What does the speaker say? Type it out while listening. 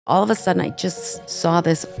All of a sudden, I just saw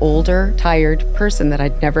this older, tired person that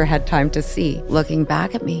I'd never had time to see looking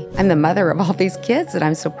back at me. I'm the mother of all these kids, and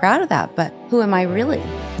I'm so proud of that, but who am I really?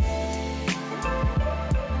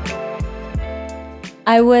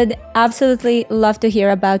 I would absolutely love to hear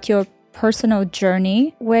about your personal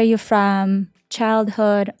journey. Where you're from,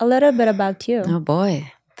 childhood, a little bit about you. Oh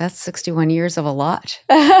boy, that's 61 years of a lot.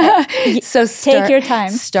 So take your time.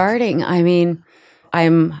 Starting,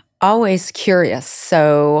 I'm always curious.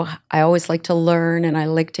 So I always like to learn and I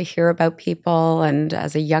like to hear about people. And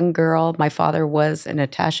as a young girl, my father was an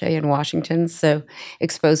attaché in Washington, so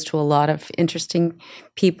exposed to a lot of interesting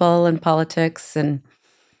people and politics. And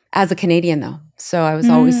as a Canadian, though, so I was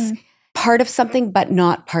always part of something, but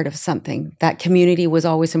not part of something. That community was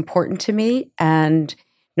always important to me. And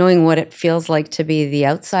knowing what it feels like to be the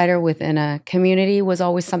outsider within a community was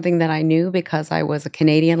always something that I knew because I was a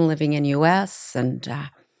Canadian living in U.S. and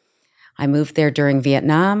I moved there during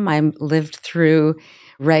Vietnam. I lived through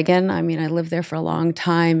Reagan. I lived there for a long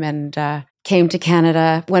time and came to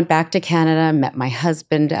Canada, went back to Canada, met my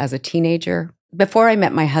husband as a teenager. Before I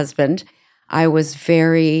met my husband, I was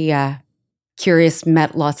very curious,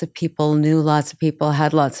 met lots of people, knew lots of people,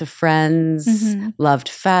 had lots of friends, loved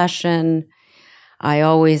fashion. I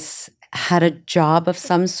always had a job of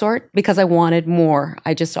some sort because I wanted more.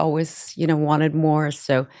 I just always, wanted more.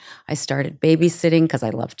 So I started babysitting because I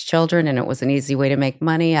loved children and it was an easy way to make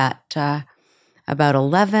money at about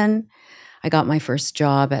 11. I got my first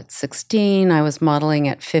job at 16. I was modeling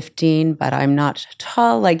at 15, but I'm not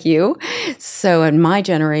tall like you. So in my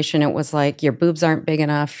generation, it was like your boobs aren't big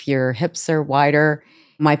enough, your hips are wider.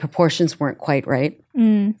 My proportions weren't quite right,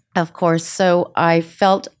 of course. So I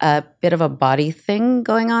felt a bit of a body thing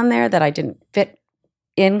going on there that I didn't fit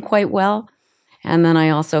in quite well. And then I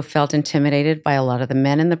also felt intimidated by a lot of the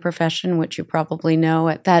men in the profession, which you probably know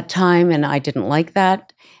at that time, and I didn't like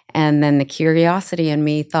that. And then the curiosity in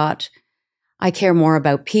me thought, I care more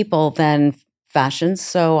about people than fashion.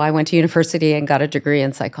 So I went to university and got a degree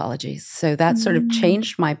in psychology. So that sort of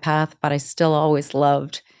changed my path, but I still always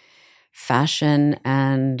loved fashion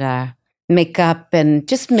and makeup and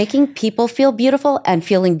just making people feel beautiful and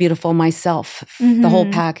feeling beautiful myself, the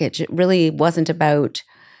whole package. It really wasn't about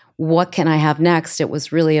what can I have next. It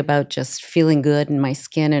was really about just feeling good in my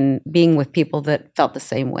skin and being with people that felt the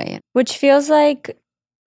same way. Which feels like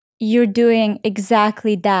you're doing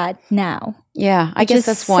exactly that now. Yeah, I guess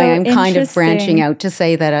that's why I'm kind of branching out to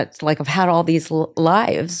say that it's like I've had all these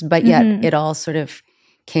lives, but yet it all sort of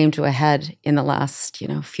came to a head in the last,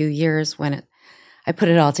 few years when I put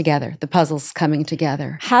it all together, the puzzles coming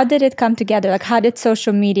together. How did it come together? Like, how did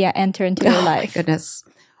social media enter into your life? My goodness.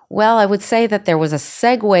 Well, I would say that there was a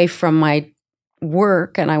segue from my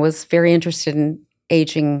work, and I was very interested in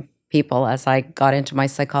aging people as I got into my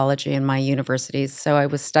psychology in my universities. So I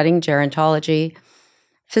was studying gerontology,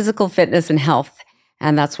 physical fitness, and health,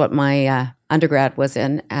 and that's what my undergrad was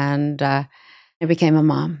in. And I became a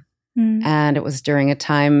mom. And it was during a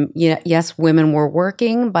time, yes, women were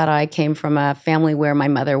working, but I came from a family where my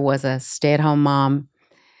mother was a stay-at-home mom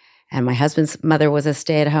and my husband's mother was a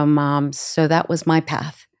stay-at-home mom. So that was my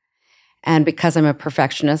path. And because I'm a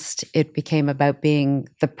perfectionist, it became about being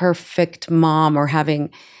the perfect mom or having,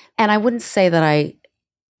 and I wouldn't say that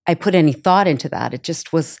I put any thought into that. It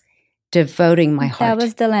just was devoting my heart. That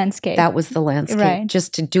was the landscape. That was the landscape. Right.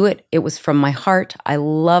 Just to do it. It was from my heart. I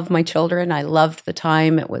love my children. I loved the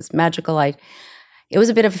time. It was magical. It was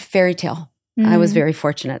a bit of a fairy tale. I was very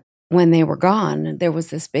fortunate. When they were gone, there was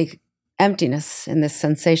this big emptiness and this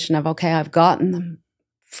sensation of, okay, I've gotten them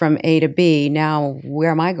from A to B. Now,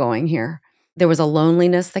 where am I going here? There was a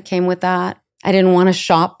loneliness that came with that. I didn't want to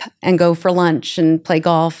shop and go for lunch and play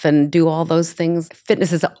golf and do all those things.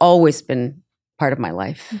 Fitness has always been part of my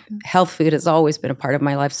life. Health food has always been a part of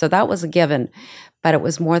my life. So that was a given. But it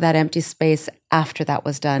was more that empty space after that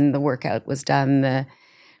was done. The workout was done. The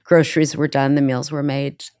groceries were done. The meals were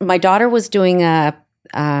made. My daughter was doing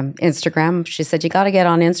Instagram. She said, you got to get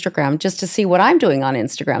on Instagram just to see what I'm doing on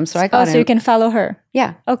Instagram. So I got so you can follow her.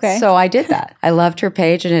 Yeah. Okay. So I did that. I loved her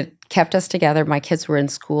page and it kept us together. My kids were in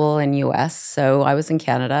school in US. So I was in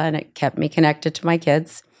Canada and it kept me connected to my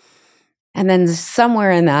kids. And then somewhere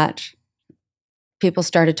in that, people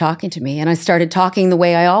started talking to me and I started talking the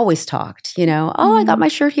way I always talked, I got my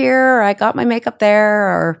shirt here, or I got my makeup there,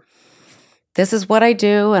 or this is what I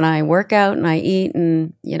do. And I work out and I eat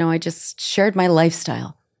and, I just shared my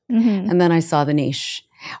lifestyle. And then I saw the niche,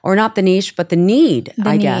 or not the niche, but the need,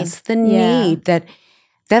 the need that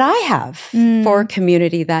I have for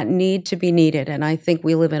community, that need to be needed. And I think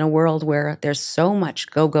we live in a world where there's so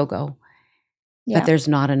much go, go, go. but there's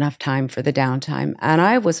not enough time for the downtime. And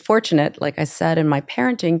I was fortunate, like I said, in my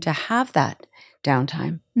parenting to have that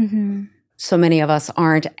downtime. Mm-hmm. So many of us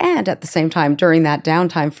aren't. And at the same time, during that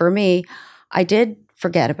downtime for me, I did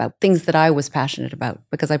forget about things that I was passionate about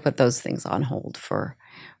because I put those things on hold for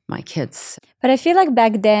my kids. But I feel like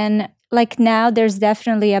back then, like now, there's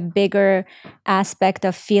definitely a bigger aspect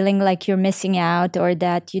of feeling like you're missing out or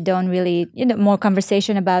that you don't really, more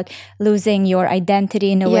conversation about losing your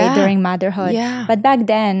identity in a way during motherhood. Yeah. But back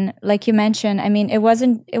then, like you mentioned, I mean, it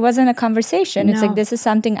wasn't a conversation. No. It's like, this is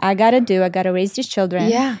something I got to do. I got to raise these children.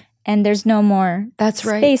 Yeah. And there's no more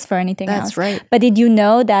space for anything else. That's right. But did you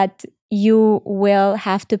know that you will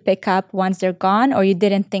have to pick up once they're gone, or you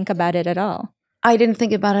didn't think about it at all? I didn't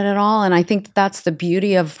think about it at all. And I think that's the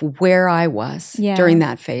beauty of where I was during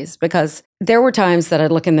that phase, because there were times that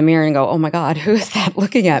I'd look in the mirror and go, oh my God, who is that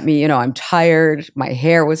looking at me? I'm tired. My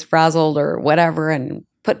hair was frazzled or whatever, and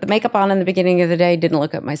put the makeup on in the beginning of the day, didn't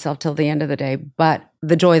look at myself till the end of the day. But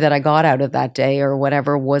the joy that I got out of that day or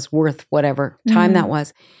whatever was worth whatever time that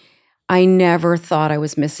was. I never thought I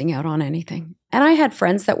was missing out on anything. And I had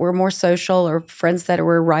friends that were more social or friends that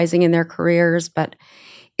were rising in their careers, but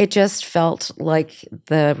it just felt like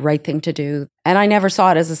the right thing to do. And I never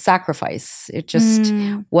saw it as a sacrifice. It just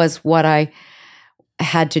was what I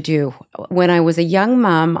had to do. When I was a young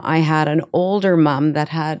mom, I had an older mom that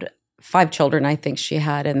had 5 children, I think she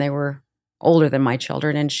had, and they were older than my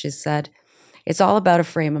children. And she said, it's all about a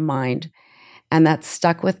frame of mind. And that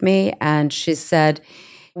stuck with me. And she said,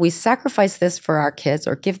 we sacrifice this for our kids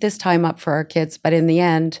or give this time up for our kids, but in the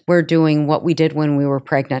end, we're doing what we did when we were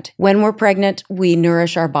pregnant. When we're pregnant, we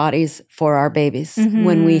nourish our bodies for our babies. Mm-hmm.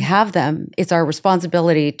 When we have them, it's our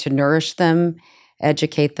responsibility to nourish them,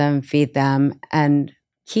 educate them, feed them, and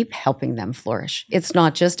keep helping them flourish. It's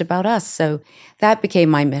not just about us. So that became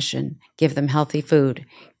my mission. Give them healthy food,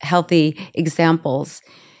 healthy examples,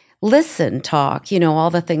 listen, talk, all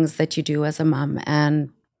the things that you do as a mom.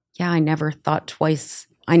 And I never thought twice.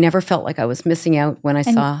 I never felt like I was missing out when I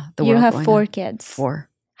saw the world. You have 4 kids. 4.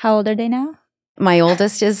 How old are they now? My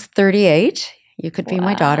oldest is 38. You could be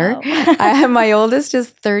my daughter. My oldest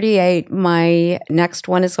is 38. My next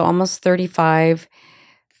one is almost 35,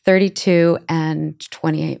 32, and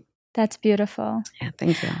 28. That's beautiful. Yeah,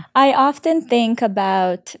 thank you. I often think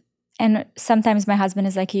about, and sometimes my husband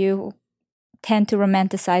is like, you tend to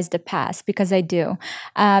romanticize the past, because I do.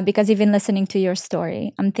 Because even listening to your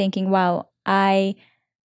story, I'm thinking, wow, I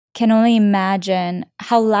can only imagine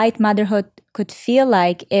how light motherhood could feel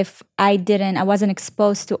like if I wasn't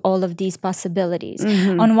exposed to all of these possibilities.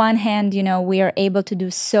 Mm-hmm. On one hand, we are able to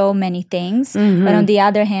do so many things, mm-hmm. but on the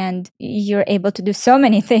other hand, you're able to do so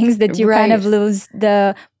many things that you kind of lose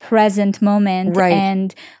the present moment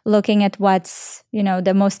and looking at what's,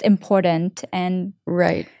 the most important. And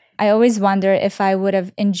I always wonder if I would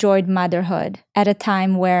have enjoyed motherhood at a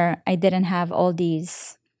time where I didn't have all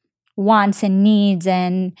these wants and needs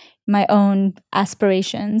and my own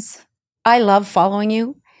aspirations. I love following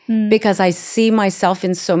you because I see myself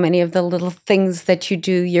in so many of the little things that you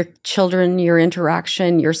do, your children, your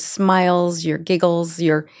interaction, your smiles, your giggles,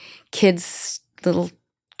 your kids' little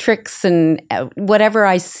tricks, and whatever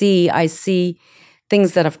I see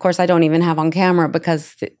things that, of course, I don't even have on camera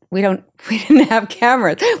because we didn't have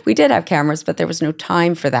cameras. We did have cameras, but there was no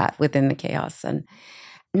time for that within the chaos. And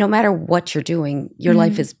no matter what you're doing, your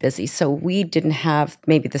life is busy. So we didn't have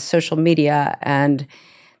maybe the social media and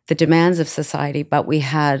the demands of society, but we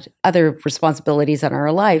had other responsibilities in our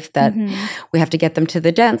life that we have to get them to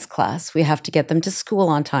the dance class. We have to get them to school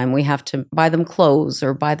on time. We have to buy them clothes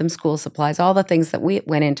or buy them school supplies, all the things that we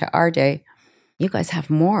went into our day. You guys have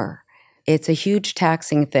more. It's a huge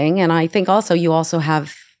taxing thing. And I think also you also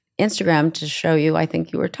have Instagram to show you, I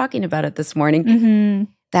think you were talking about it this morning,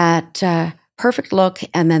 that perfect look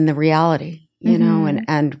and then the reality,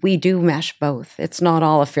 and we do mesh both. It's not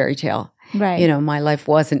all a fairy tale. Right. My life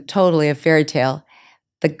wasn't totally a fairy tale.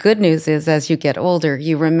 The good news is as you get older,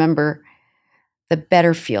 you remember the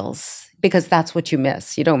better feels because that's what you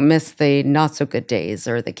miss. You don't miss the not so good days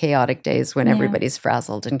or the chaotic days when everybody's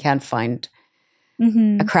frazzled and can't find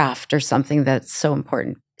a craft or something that's so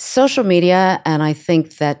important. Social media, and I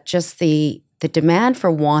think that just the demand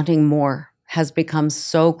for wanting more has become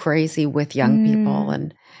so crazy with young people.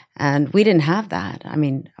 And we didn't have that. I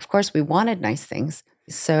mean, of course, we wanted nice things.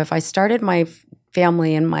 So if I started my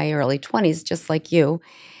family in my early 20s, just like you,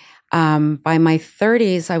 by my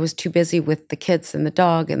 30s, I was too busy with the kids and the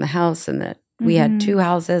dog and the house, and we had 2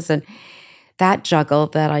 houses, and that juggle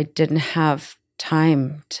that I didn't have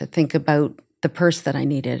time to think about the purse that I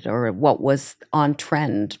needed or what was on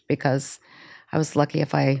trend, because I was lucky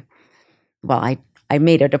if I I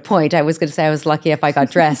made it a point. I was going to say I was lucky if I got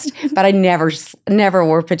dressed, but I never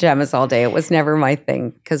wore pajamas all day. It was never my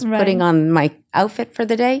thing because putting on my outfit for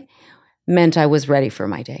the day meant I was ready for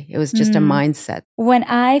my day. It was just a mindset. When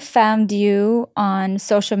I found you on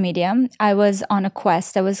social media, I was on a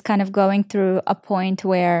quest. I was kind of going through a point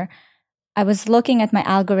where I was looking at my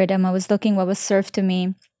algorithm. I was looking what was served to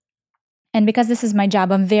me. And because this is my job,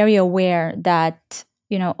 I'm very aware that,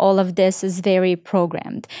 all of this is very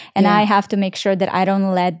programmed. And I have to make sure that I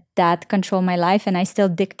don't let that control my life and I still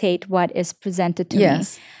dictate what is presented to me.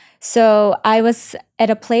 So I was at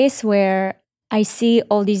a place where I see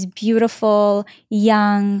all these beautiful,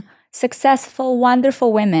 young, successful,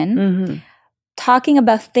 wonderful women talking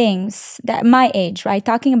about things that my age, right?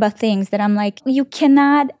 Talking about things that I'm like, you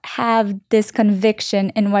cannot have this conviction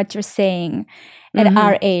in what you're saying at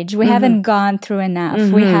our age. We haven't gone through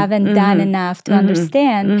enough. We haven't done enough to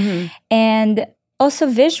understand. And also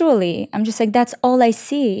visually, I'm just like, that's all I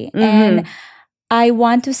see. And I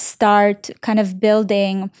want to start kind of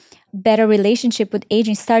building better relationship with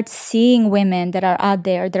aging, start seeing women that are out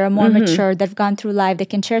there, that are more mature, that have gone through life, that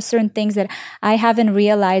can share certain things that I haven't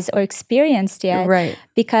realized or experienced yet. Right.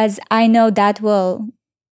 Because I know that will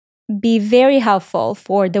be very helpful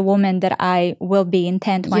for the woman that I will be in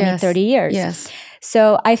 10, 20, 30 years. Yes.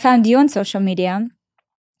 So I found you on social media.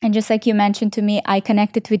 And just like you mentioned to me, I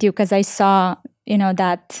connected with you because I saw,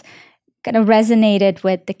 that kind of resonated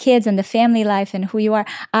with the kids and the family life and who you are.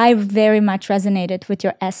 I very much resonated with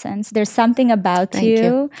your essence. There's something about Thank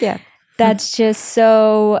you. Yeah. That's just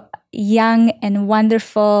so young and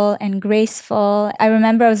wonderful and graceful. I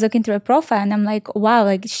remember I was looking through her profile and I'm like, wow,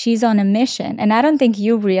 like she's on a mission. And I don't think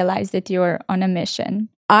you realized that you're on a mission.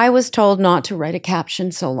 I was told not to write a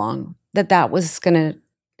caption so long, that was going to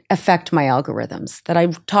affect my algorithms, that I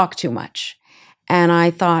talk too much. And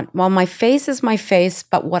I thought, well, my face is my face,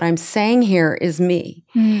 but what I'm saying here is me,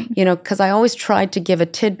 because I always tried to give a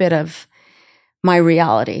tidbit of my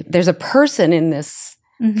reality. There's a person in this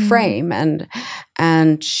frame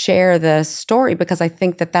and share the story, because I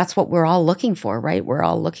think that that's what we're all looking for, right? We're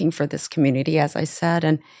all looking for this community, as I said,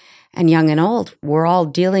 and young and old. We're all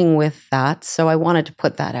dealing with that. So I wanted to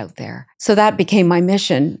put that out there. So that became my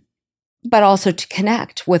mission, but also to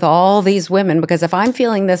connect with all these women, because if I'm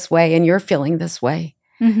feeling this way and you're feeling this way,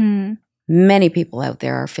 many people out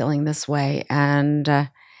there are feeling this way. And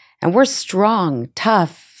we're strong,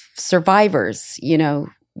 tough survivors.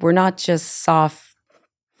 We're not just soft,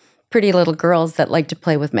 pretty little girls that like to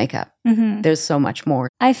play with makeup. There's so much more.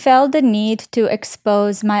 I felt the need to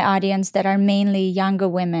expose my audience that are mainly younger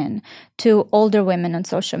women to older women on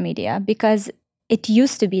social media, because it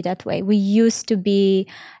used to be that way. We used to be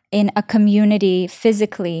in a community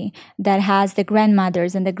physically that has the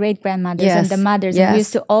grandmothers and the great-grandmothers and the mothers. And we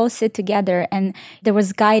used to all sit together and there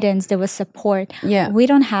was guidance, there was support. We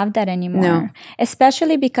don't have that anymore.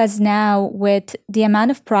 Especially because now with the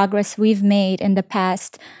amount of progress we've made in the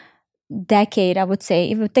past decade, I would say,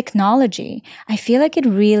 even technology, I feel like it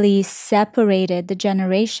really separated the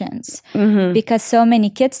generations, because so many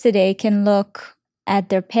kids today can look at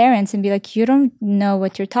their parents and be like, you don't know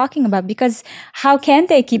what you're talking about, because how can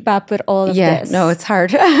they keep up with all of this? No, it's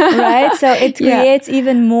hard. Right? So it creates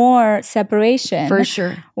even more separation. For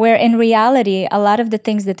sure. Where in reality, a lot of the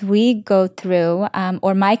things that we go through,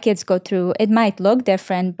 or my kids go through, it might look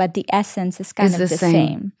different, but the essence is kind of the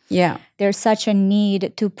same. Yeah. There's such a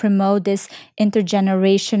need to promote this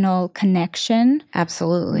intergenerational connection.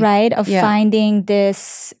 Absolutely. Right? Of finding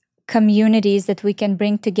this communities that we can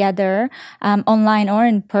bring together online or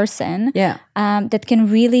in person that can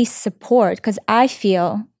really support. Because I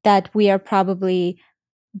feel that we are probably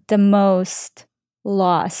the most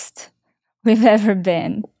lost we've ever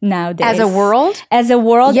been nowadays. As a world? As a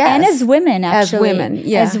world, and as women, actually.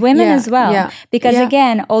 As women as well. Because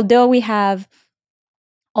again, although we have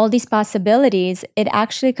all these possibilities, it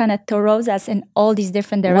actually kind of throws us in all these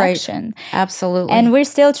different directions. Right. Absolutely. And we're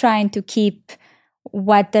still trying to keep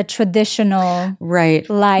what the traditional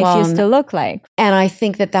life used to look like. And I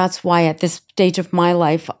think that that's why at this stage of my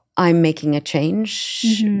life, I'm making a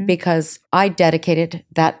change, because I dedicated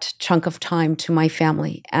that chunk of time to my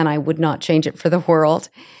family and I would not change it for the world.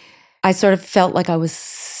 I sort of felt like I was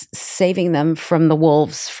saving them from the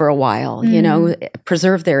wolves for a while,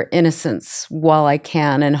 preserve their innocence while I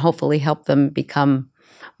can and hopefully help them become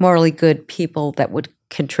morally good people that would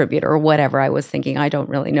contribute or whatever I was thinking. I don't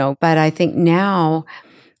really know. But I think now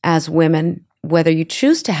as women, whether you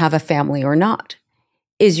choose to have a family or not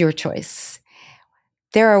is your choice.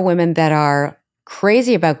 There are women that are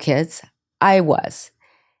crazy about kids. I was.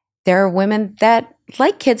 There are women that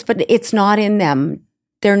like kids, but it's not in them.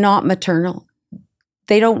 They're not maternal.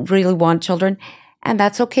 They don't really want children. And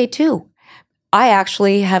that's okay too. I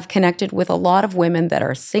actually have connected with a lot of women that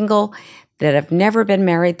are single, that have never been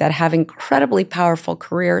married, that have incredibly powerful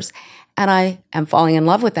careers. And I am falling in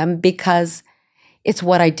love with them because it's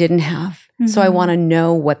what I didn't have. So I want to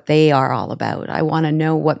know what they are all about. I want to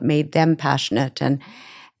know what made them passionate. And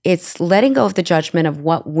it's letting go of the judgment of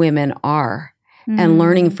what women are and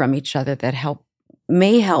learning from each other that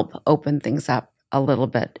may help open things up a little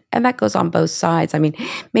bit. And that goes on both sides. I mean,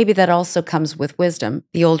 maybe that also comes with wisdom.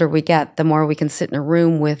 The older we get, the more we can sit in a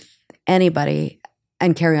room with anybody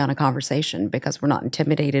and carry on a conversation because we're not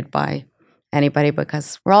intimidated by anybody,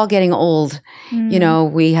 because we're all getting old. You know,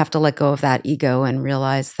 we have to let go of that ego and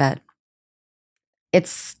realize that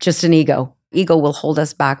it's just an ego. Ego will hold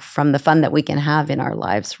us back from the fun that we can have in our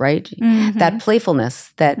lives, right? That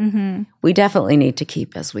playfulness that we definitely need to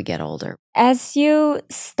keep as we get older. As you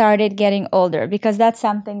started getting older, because that's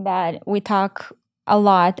something that we talk a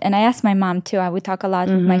lot, and I ask my mom too, we talk a lot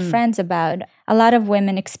with my friends about. A lot of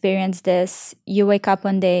women experience this. You wake up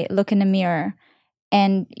one day, look in the mirror,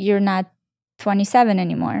 and you're not 27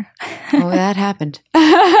 anymore. Oh, that happened.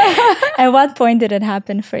 At what point did it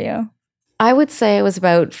happen for you? I would say it was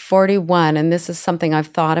about 41, and this is something I've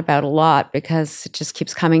thought about a lot because it just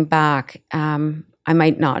keeps coming back. I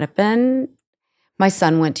might not have been. My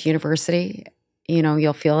son went to university. You know,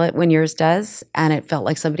 you'll feel it when yours does, and it felt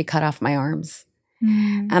like somebody cut off my arms.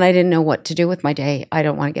 And I didn't know what to do with my day. I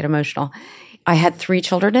don't want to get emotional. I had 3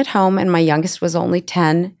 children at home, and my youngest was only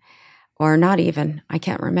 10, or not even. I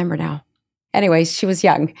can't remember now. Anyways, she was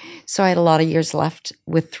young. So I had a lot of years left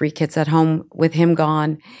with 3 kids at home, with him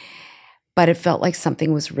gone. But it felt like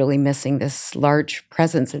something was really missing, this large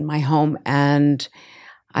presence in my home. And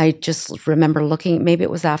I just remember looking, maybe it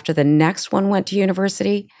was after the next one went to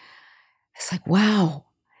university. It's like, wow.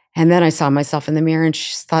 And then I saw myself in the mirror and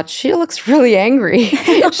thought, she looks really angry.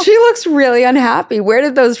 She looks really unhappy. Where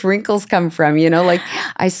did those wrinkles come from? You know, like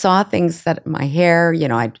I saw things that my hair, you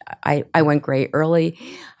know, I went gray early.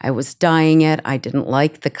 I was dyeing it. I didn't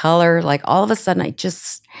like the color. Like all of a sudden, I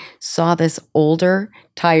just saw this older,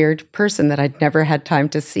 tired person that I'd never had time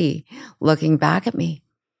to see looking back at me.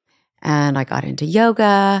 And I got into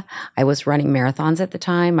yoga. I was running marathons at the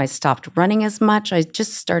time. I stopped running as much. I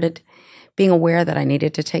just started being aware that I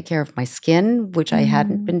needed to take care of my skin, which I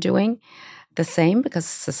hadn't been doing the same because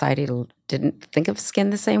society didn't think of skin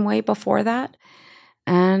the same way before that.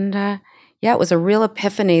 And yeah, it was a real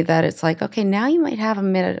epiphany that it's like, okay, now you might have a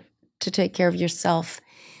minute to take care of yourself,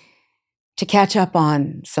 to catch up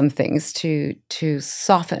on some things, to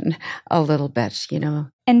soften a little bit, you know.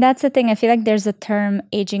 And that's the thing. I feel like there's a term,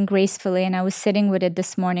 aging gracefully, and I was sitting with it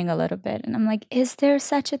this morning a little bit. And I'm like, is there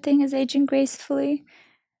such a thing as aging gracefully?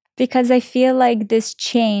 Because I feel like this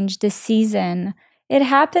change, this season, it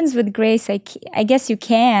happens with grace. I guess you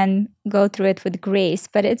can go through it with grace,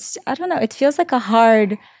 but I don't know, it feels like a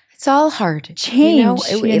hard It's all hard. change.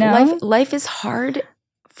 Life is hard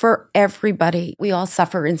for everybody. We all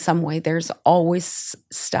suffer in some way. There's always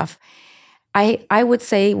stuff. I would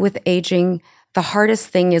say with aging, the hardest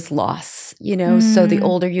thing is loss, you know, so the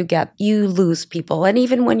older you get, you lose people. And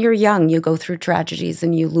even when you're young, you go through tragedies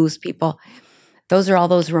and you lose people. Those are all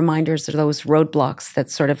those reminders or those roadblocks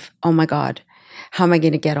that sort of, oh my God, how am I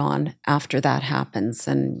going to get on after that happens?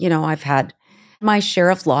 And, you know, I've had my share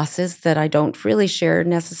of losses that I don't really share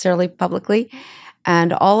necessarily publicly.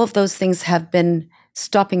 And all of those things have been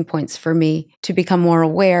stopping points for me to become more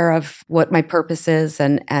aware of what my purpose is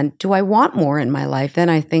and do I want more in my life? Then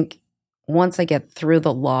I think once I get through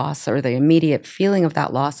the loss or the immediate feeling of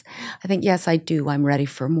that loss, I think, yes, I do. I'm ready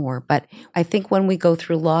for more. But I think when we go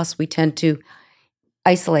through loss, we tend to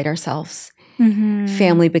isolate ourselves.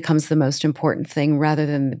 Family becomes the most important thing rather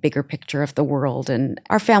than the bigger picture of the world. And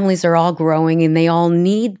our families are all growing and they all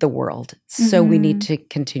need the world. So we need to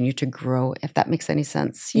continue to grow, if that makes any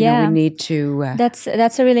sense. You know, we need to... That's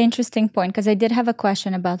a really interesting point because I did have a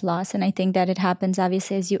question about loss. And I think that it happens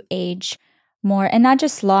obviously as you age more. And not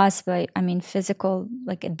just loss, but I mean physical,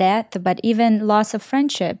 like death, but even loss of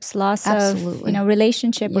friendships, loss of, you know,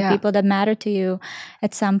 relationship with people that matter to you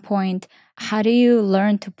at some point. How do you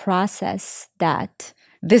learn to process that?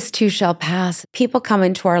 This too shall pass. People come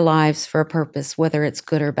into our lives for a purpose, whether it's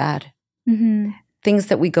good or bad. Things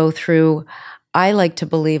that we go through, I like to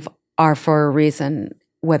believe are for a reason,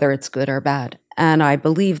 whether it's good or bad. And I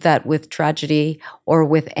believe that with tragedy or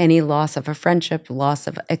with any loss of a friendship, loss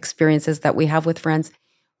of experiences that we have with friends,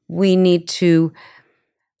 we need to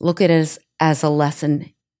look at it as a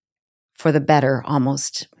lesson for the better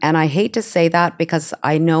almost. And I hate to say that because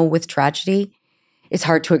I know with tragedy, it's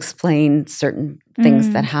hard to explain certain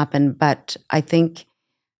things that happen. But I think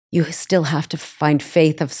you still have to find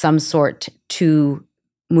faith of some sort to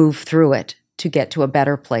move through it, to get to a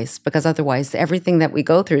better place, because otherwise everything that we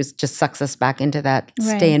go through just sucks us back into that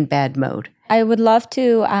stay in bed mode. I would love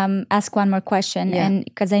to ask one more question, Yeah. and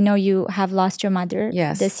because I know you have lost your mother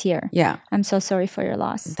Yes. this year. Yeah. I'm so sorry for your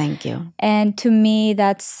loss. Thank you. And to me,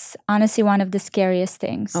 that's honestly one of the scariest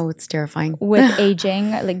things. Oh, it's terrifying. With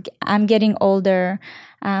aging. Like, I'm getting older.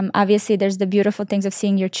 Obviously, there's the beautiful things of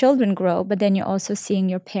seeing your children grow, but then you're also seeing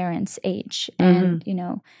your parents age. And, you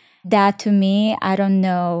know, that to me, I don't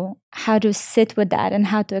know how to sit with that and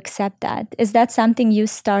how to accept that. Is that something you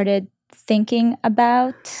started thinking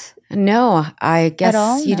about? No, I guess At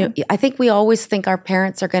all? you No. know. I think we always think our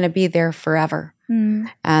parents are going to be there forever,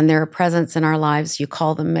 and they're a presence in our lives. You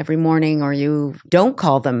call them every morning, or you don't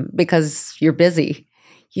call them because you're busy,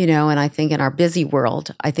 you know. And I think in our busy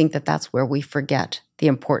world, I think that that's where we forget the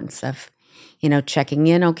importance of, you know, checking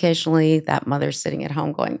in occasionally. That mother sitting at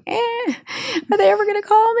home going, "Are they ever going to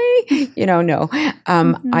call me?" You know, no.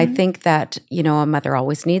 I think that, you know, a mother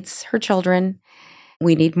always needs her children.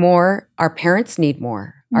 We need more. Our parents need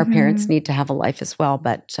more. Our parents need to have a life as well.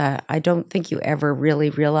 But I don't think you ever really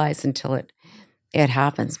realize until it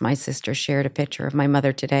happens. My sister shared a picture of my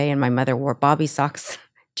mother today, and my mother wore bobby socks.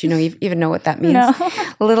 Do you know even know what that means? No.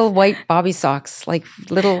 Little white bobby socks, like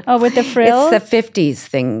little. Oh, with the frills? It's the 50s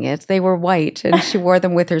thing. They were white, and she wore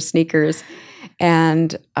them with her sneakers.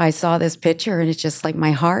 And I saw this picture, and it's just like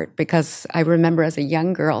my heart, because I remember as a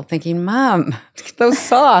young girl thinking, Mom, those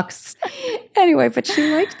socks. Anyway, but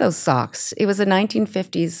she liked those socks. It was a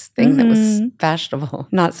 1950s thing that was fashionable.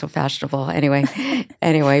 Not so fashionable. Anyway,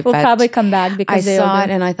 We'll but probably come back because I saw it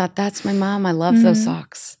and I thought, that's my mom. I love those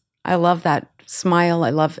socks. I love that smile.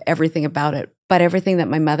 I love everything about it. But everything that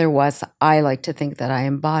my mother was, I like to think that I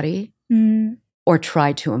embody or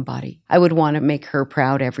try to embody. I would want to make her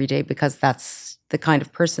proud every day, because that's the kind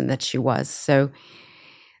of person that she was. So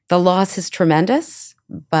the loss is tremendous,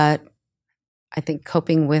 but I think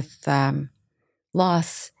coping with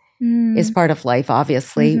loss is part of life,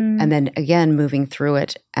 obviously. And then again, moving through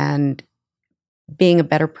it and being a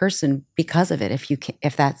better person because of it,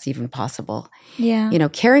 if that's even possible. Yeah. You know,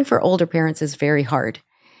 caring for older parents is very hard,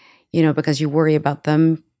 you know, because you worry about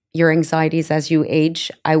them. Your anxieties as you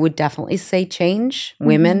age, I would definitely say change.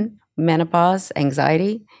 Women, menopause,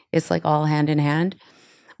 anxiety, it's like all hand in hand,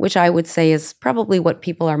 which I would say is probably what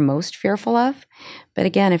people are most fearful of. But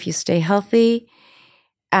again, if you stay healthy,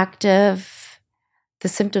 active, the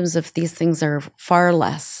symptoms of these things are far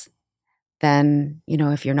less than, you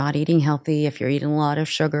know, if you're not eating healthy, if you're eating a lot of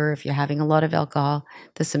sugar, if you're having a lot of alcohol,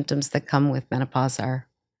 the symptoms that come with menopause are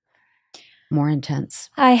more intense.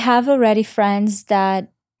 I have already friends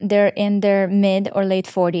that they're in their mid or late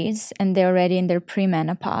 40s and they're already in their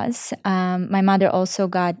premenopause. My mother also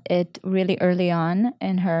got it really early on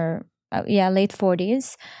in her, late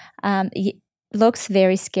 40s. Looks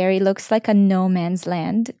very scary. Looks like a no man's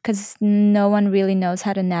land because no one really knows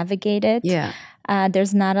how to navigate it. Yeah.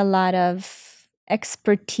 There's not a lot of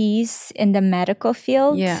expertise in the medical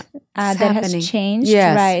field Yeah. that happening. has changed.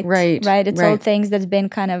 Yes, Right. It's all things that's been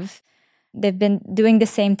kind of, they've been doing the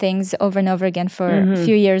same things over and over again for a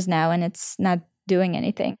few years now, and it's not doing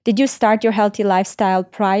anything. Did you start your healthy lifestyle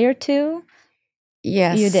prior to?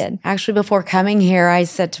 Yes. You did. Actually, before coming here, I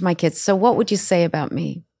said to my kids, so what would you say about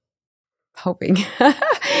me? Hoping.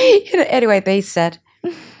 Anyway, they said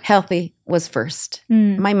healthy was first.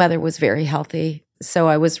 My mother was very healthy. So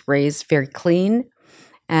I was raised very clean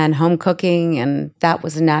and home cooking, and that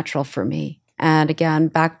was natural for me. And again,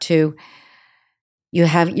 back to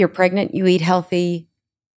you're pregnant, you eat healthy,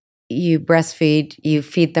 you breastfeed, you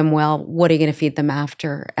feed them well. What are you going to feed them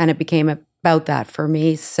after? And it became about that for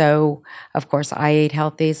me. So, of course, I ate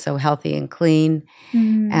healthy, so healthy and clean.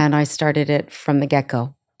 And I started it from the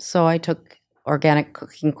get-go. So I took organic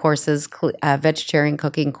cooking courses, vegetarian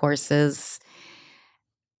cooking courses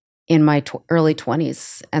in my early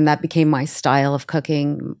 20s. And that became my style of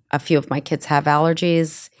cooking. A few of my kids have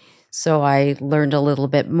allergies, so I learned a little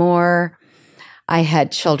bit more. I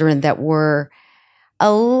had children that were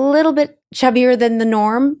a little bit chubbier than the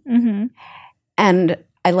norm. And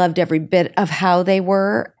I loved every bit of how they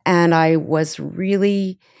were. And I was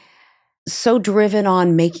really so driven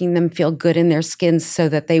on making them feel good in their skins so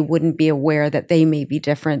that they wouldn't be aware that they may be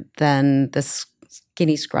different than the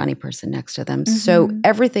skinny, scrawny person next to them. So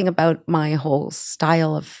everything about my whole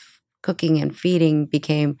style of cooking and feeding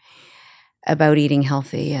became about eating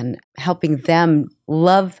healthy and helping them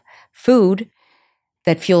love food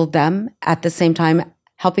that fueled them, at the same time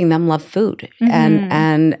helping them love food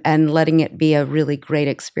and letting it be a really great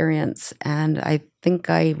experience. And I think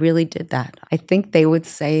I really did that. I think they would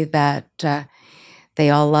say that They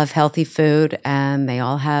all love healthy food and they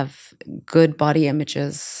all have good body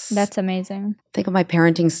images. That's amazing. Think of my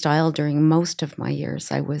parenting style during most of my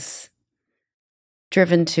years. I was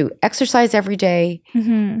driven to exercise every day,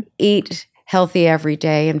 eat healthy every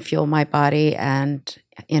day, and fuel my body, and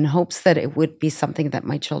in hopes that it would be something that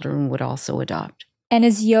my children would also adopt. And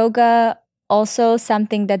is yoga also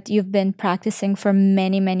something that you've been practicing for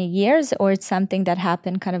many, many years, or it's something that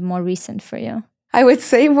happened kind of more recent for you? I would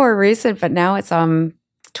say more recent, but now it's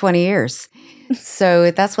 20 years.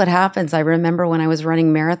 So that's what happens. I remember when I was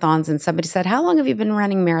running marathons and somebody said, "How long have you been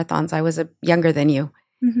running marathons?" I was younger than you.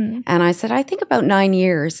 And I said, "I think about 9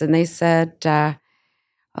 years." And they said,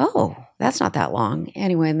 "Oh, that's not that long."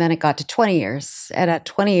 Anyway, and then it got to 20 years. And at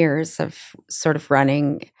 20 years of sort of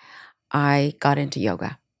running, I got into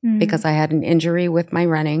yoga because I had an injury with my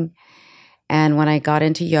running. And when I got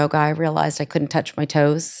into yoga, I realized I couldn't touch my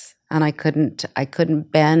toes and I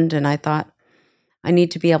couldn't bend. And I thought, I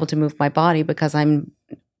need to be able to move my body because I'm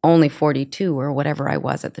only 42 or whatever I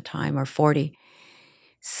was at the time, or 40.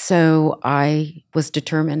 So I was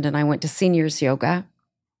determined and I went to seniors yoga.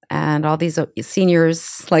 And all these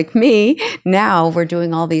seniors like me now were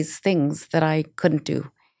doing all these things that I couldn't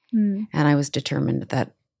do. And I was determined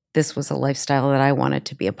that this was a lifestyle that I wanted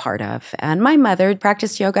to be a part of. And my mother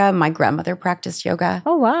practiced yoga. My grandmother practiced yoga.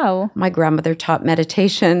 Oh, wow. My grandmother taught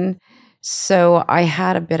meditation. So I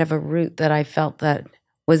had a bit of a root that I felt that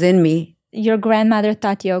was in me. Your grandmother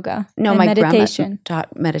taught yoga? No, and my meditation. grandma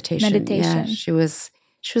taught meditation. Meditation. Yeah, she was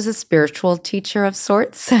a spiritual teacher of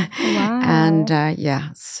sorts. Wow. And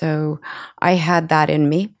so I had that in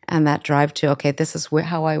me and that drive to, okay, this is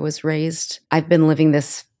how I was raised. I've been living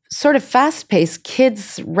this sort of fast-paced,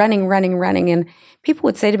 kids running. And people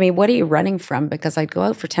would say to me, "What are you running from?" Because I'd go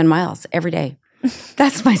out for 10 miles every day.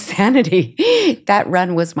 That's my sanity. That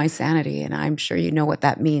run was my sanity. And I'm sure you know what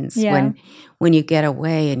that means when you get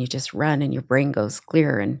away and you just run and your brain goes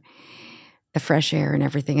clear and the fresh air and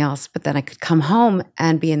everything else. But then I could come home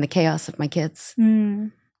and be in the chaos of my kids.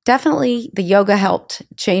 Definitely the yoga helped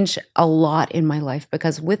change a lot in my life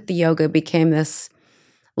because with the yoga became this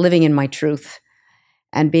living in my truth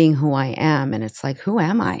and being who I am. And it's like, who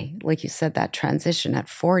am I? Like you said, that transition at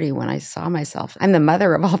 40 when I saw myself. I'm the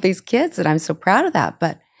mother of all these kids and I'm so proud of that.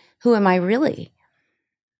 But who am I really?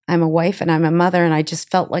 I'm a wife and I'm a mother, and I just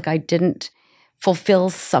felt like I didn't fulfill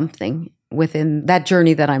something within that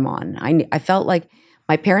journey that I'm on. I felt like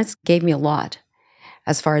my parents gave me a lot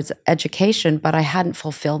as far as education, but I hadn't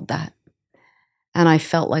fulfilled that. And I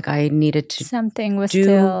felt like I needed to something was do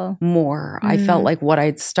still more. I felt like what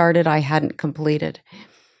I'd started, I hadn't completed.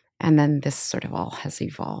 And then this sort of all has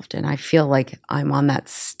evolved. And I feel like I'm on that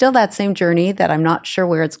same journey that I'm not sure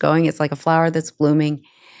where it's going. It's like a flower that's blooming.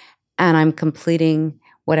 And I'm completing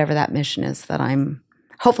whatever that mission is that I'm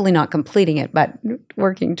hopefully not completing it, but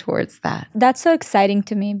working towards that. That's so exciting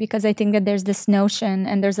to me because I think that there's this notion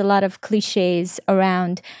and there's a lot of cliches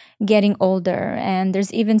around getting older. And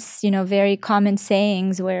there's even, very common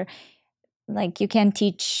sayings where like you can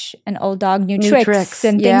teach an old dog new tricks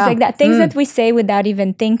and things like that. Things that we say without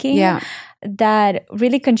even thinking that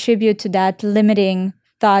really contribute to that limiting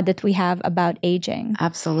thought that we have about aging.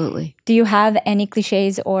 Absolutely. Do you have any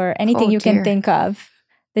cliches or anything can think of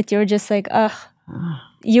that you're just like,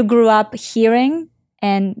 you grew up hearing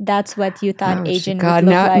and that's what you thought aging would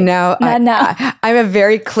look like? No. I'm a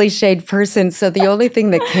very cliched person. So the only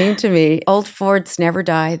thing that came to me, old Fords never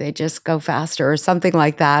die. They just go faster or something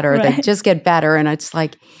like that, or they just get better. And it's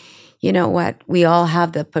like, you know what? We all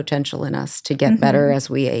have the potential in us to get better as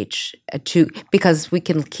we age, because we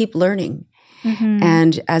can keep learning.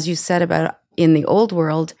 And as you said about in the old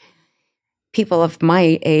world, people of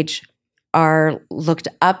my age are looked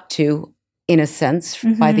up to in a sense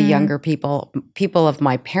by the younger people. People of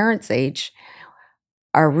my parents' age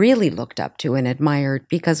are really looked up to and admired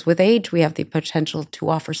because with age, we have the potential to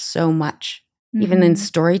offer so much. Even in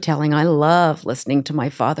storytelling, I love listening to my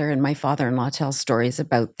father and my father-in-law tell stories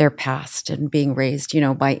about their past and being raised,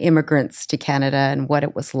 by immigrants to Canada and what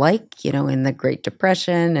it was like, in the Great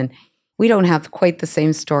Depression. And we don't have quite the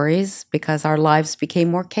same stories because our lives became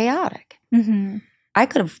more chaotic. I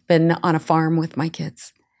could have been on a farm with my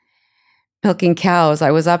kids, milking cows.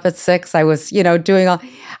 I was up at 6. I was,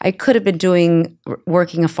 I could have been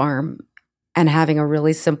working a farm and having a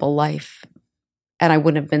really simple life. And I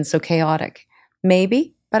wouldn't have been so chaotic.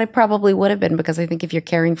 Maybe, but I probably would have been because I think if you're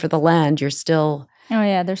caring for the land, you're still... Oh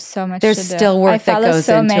yeah, there's so much there's to do. Still work that goes into it. I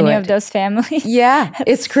follow so many of those families. Yeah,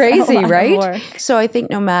 it's crazy, right? So I think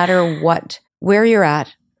no matter where you're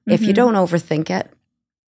at, if you don't overthink it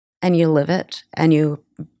and you live it and you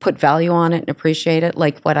put value on it and appreciate it,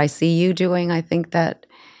 like what I see you doing, I think that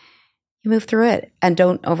you move through it and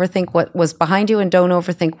don't overthink what was behind you and don't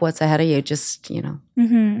overthink what's ahead of you. Just,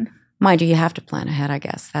 mind you have to plan ahead, I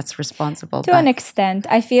guess. That's responsible. To an extent.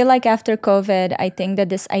 I feel like after COVID, I think that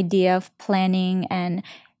this idea of planning and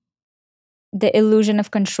the illusion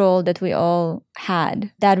of control that we all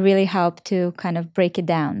had, that really helped to kind of break it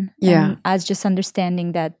down. Yeah. And as just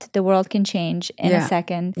understanding that the world can change in a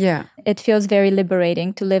second. Yeah. It feels very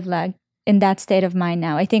liberating to live like in that state of mind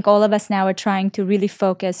now. I think all of us now are trying to really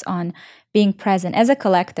focus on being present as a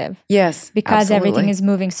collective. Yes. Because absolutely. everything is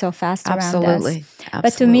moving so fast around us. Absolutely.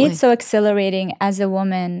 But to me, it's so exhilarating as a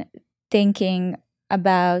woman thinking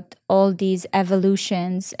about all these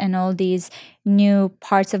evolutions and all these new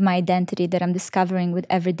parts of my identity that I'm discovering with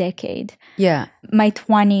every decade. Yeah. My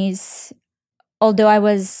 20s, although I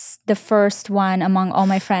was the first one among all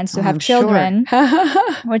my friends to have children,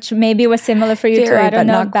 which maybe was similar for you too. I don't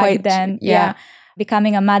know back quite, then. Yeah.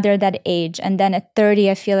 Becoming a mother at that age. And then at 30,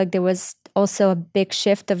 I feel like there was also a big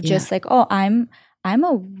shift of just like, oh, I'm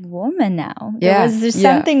a woman now. There's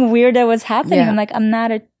something weird that was happening. I'm like, I'm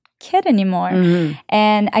not a kid anymore.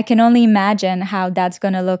 And I can only imagine how that's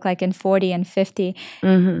going to look like in 40 and 50.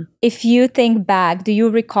 If you think back, do you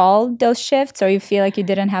recall those shifts or you feel like you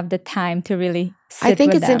didn't have the time to really sit I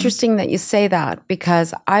think with it's them? interesting that you say that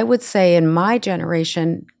because I would say in my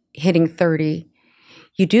generation, hitting 30,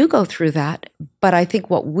 you do go through that. But I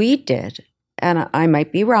think what we did, and I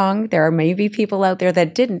might be wrong, there may be people out there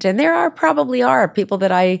that didn't, and there probably are people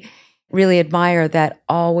that I really admire that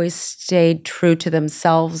always stayed true to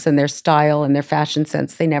themselves and their style and their fashion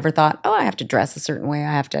sense. They never thought, oh, I have to dress a certain way,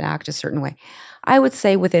 I have to act a certain way. I would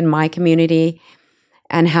say within my community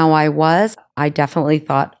and how I was, I definitely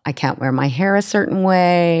thought I can't wear my hair a certain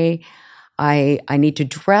way. I need to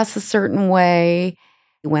dress a certain way.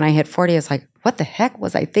 When I hit 40, I was like, what the heck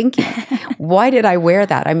was I thinking? Why did I wear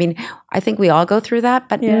that? I mean, I think we all go through that,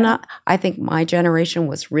 but I think my generation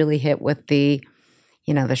was really hit with the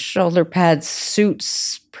shoulder pads,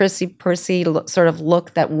 suits, prissy sort of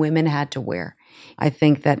look that women had to wear. I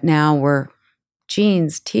think that now we're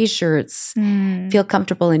jeans, T-shirts, feel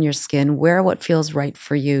comfortable in your skin, wear what feels right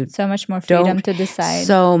for you. So much more freedom to decide.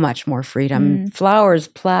 So much more freedom. Flowers,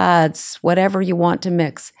 plaids, whatever you want to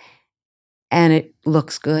mix. And it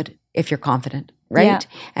looks good if you're confident, right? Yeah.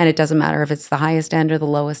 And it doesn't matter if it's the highest end or the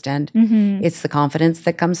lowest end. It's the confidence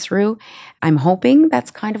that comes through. I'm hoping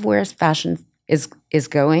that's kind of where fashion is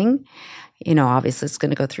going. Obviously it's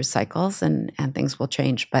going to go through cycles and things will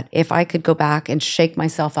change. But if I could go back and shake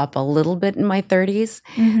myself up a little bit in my 30s,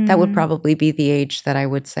 that would probably be the age that I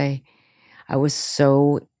would say I was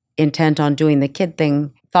so intent on doing the kid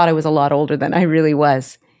thing, thought I was a lot older than I really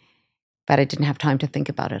was. But I didn't have time to think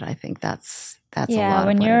about it. I think that's a lot.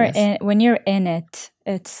 When you're in it,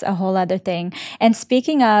 it's a whole other thing. And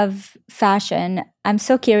speaking of fashion, I'm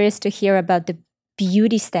so curious to hear about the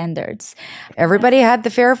beauty standards. Everybody had the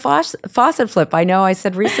Farrah Fawcett flip. I know I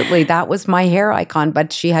said recently that was my hair icon,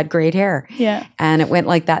 but she had great hair. Yeah. And it went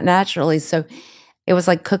like that naturally. So it was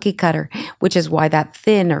like cookie cutter, which is why that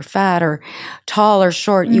thin or fat or tall or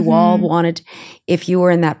short, you all wanted, if you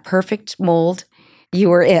were in that perfect mold, you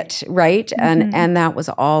were it, right? And that was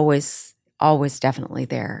always definitely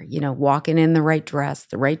there. Walking in the right dress,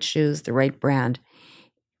 the right shoes, the right brand,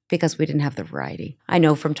 because we didn't have the variety. I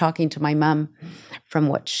know from talking to my mom, from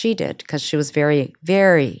what she did, because she was very,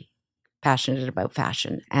 very passionate about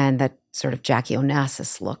fashion, and that sort of Jackie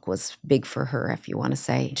Onassis look was big for her, if you want to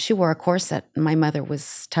say. She wore a corset. My mother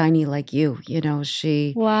was tiny like you.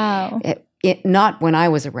 She. Wow. Not when I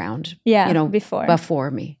was around. Yeah. Before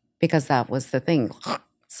me. Because that was the thing,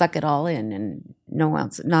 suck it all in and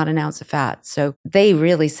not an ounce of fat. So they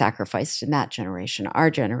really sacrificed in that generation.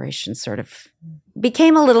 Our generation sort of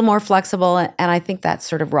became a little more flexible. And I think that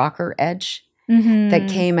sort of rocker edge that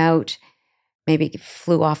came out, maybe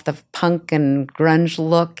flew off the punk and grunge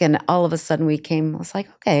look. And all of a sudden was like,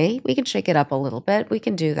 okay, we can shake it up a little bit. We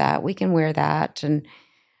can do that. We can wear that. And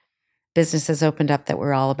businesses opened up that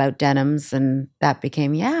were all about denims, and that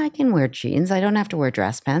became, I can wear jeans. I don't have to wear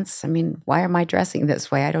dress pants. I mean, why am I dressing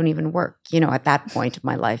this way? I don't even work, at that point of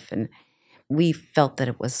my life. And we felt that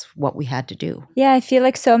it was what we had to do. Yeah, I feel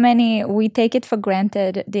like we take it for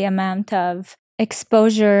granted, the amount of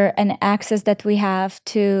exposure and access that we have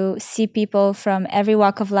to see people from every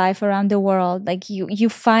walk of life around the world. Like you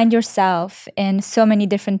find yourself in so many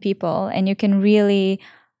different people, and you can really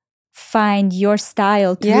find your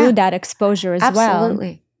style through that exposure as well.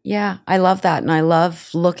 Absolutely. Yeah, I love that. And I love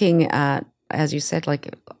looking at, as you said,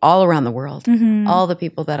 like all around the world, all the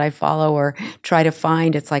people that I follow or try to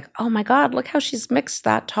find. It's like, oh my God, look how she's mixed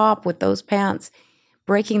that top with those pants,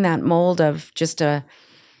 breaking that mold of just a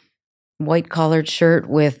white collared shirt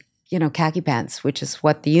with, khaki pants, which is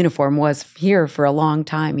what the uniform was here for a long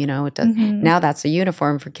time. Now that's a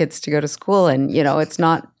uniform for kids to go to school, and it's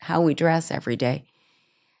not how we dress every day.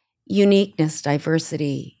 Uniqueness,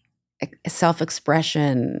 diversity,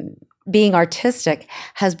 self-expression, being artistic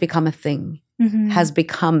has become a thing, has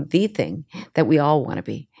become the thing that we all want to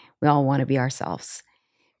be. We all want to be ourselves,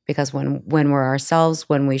 because when we're ourselves,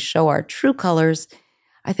 when we show our true colors,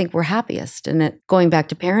 I think we're happiest. And going back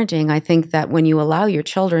to parenting, I think that when you allow your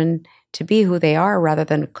children to be who they are rather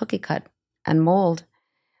than cookie cut and mold,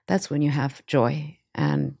 that's when you have joy.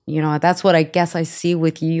 And, that's what I guess I see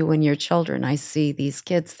with you and your children. I see these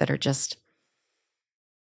kids that are just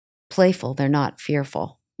playful. They're not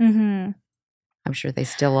fearful. I'm sure they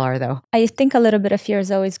still are, though. I think a little bit of fear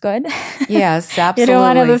is always good. Yes, absolutely. You don't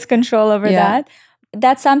want to lose control over that.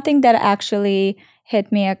 That's something that actually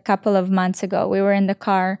hit me a couple of months ago. We were in the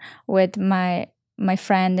car with my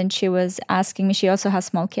friend, and she was asking me, she also has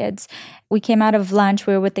small kids. We came out of lunch,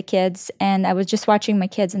 we were with the kids, and I was just watching my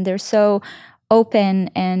kids, and they're so open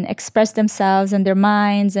and express themselves and their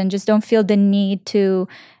minds and just don't feel the need to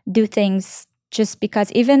do things just because,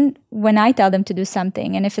 even when I tell them to do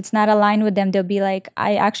something, and if it's not aligned with them, they'll be like,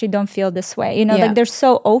 I actually don't feel this way. Like they're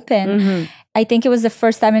so open. I think it was the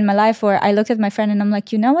first time in my life where I looked at my friend and I'm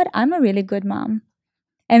like, you know what? I'm a really good mom.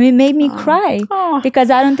 And it made me cry because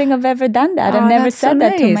I don't think I've ever done that. I've never said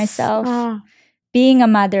that to myself. Being a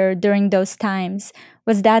mother during those times,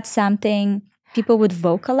 was that something people would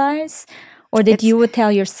vocalize, or that you would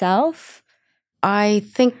tell yourself? I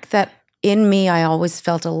think that in me, I always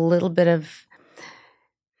felt a little bit of,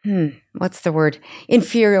 what's the word?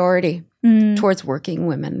 Inferiority towards working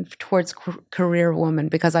women, towards career women,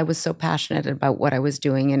 because I was so passionate about what I was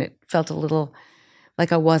doing, and it felt a little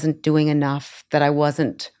like I wasn't doing enough, that I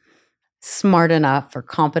wasn't smart enough or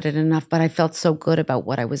competent enough, but I felt so good about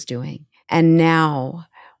what I was doing. And now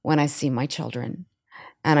when I see my children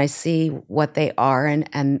and I see what they are,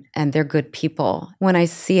 and they're good people, when I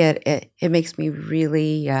see it, it makes me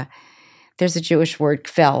really, there's a Jewish word,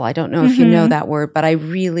 kvel. I don't know if you know that word, but I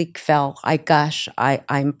really kvel. I gush.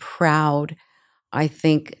 I'm proud. I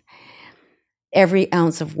think every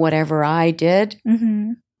ounce of whatever I did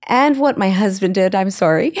and what my husband did, I'm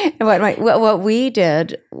sorry, what we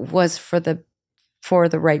did was for the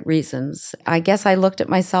right reasons. I guess I looked at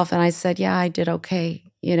myself and I said, yeah, I did okay.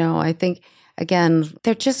 I think, again,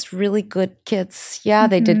 they're just really good kids. Yeah,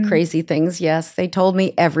 they did crazy things. Yes, they told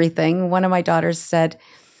me everything. One of my daughters said,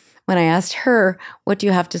 when I asked her, what do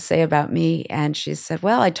you have to say about me? And she said,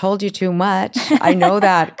 well, I told you too much. I know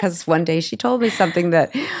that because one day she told me something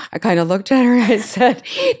that I kind of looked at her and I said,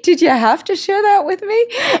 did you have to share that with me?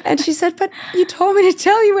 And she said, but you told me to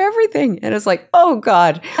tell you everything. And it's like, oh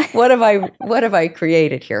God, what have I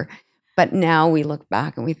created here? But now we look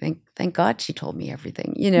back and we think, thank God she told me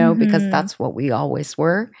everything, because that's what we always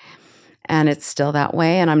were. And it's still that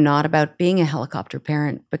way. And I'm not about being a helicopter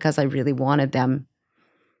parent, because I really wanted them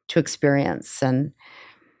to experience. And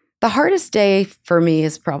the hardest day for me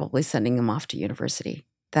is probably sending them off to university.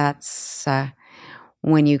 That's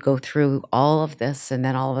when you go through all of this and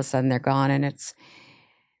then all of a sudden they're gone and it's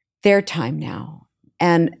their time now.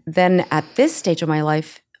 And then at this stage of my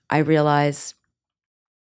life, I realize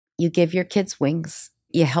you give your kids wings,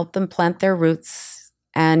 you help them plant their roots,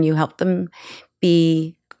 and you help them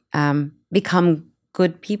become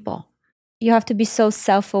good people. You have to be so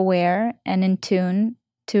self-aware and in tune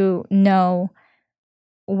to know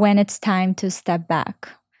when it's time to step back,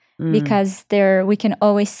 because we can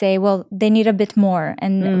always say, well, they need a bit more,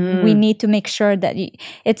 and we need to make sure that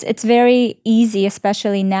it's very easy,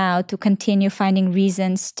 especially now, to continue finding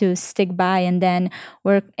reasons to stick by, and then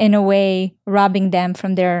we're in a way robbing them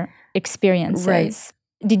from their experiences. Right.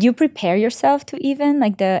 Did you prepare yourself to even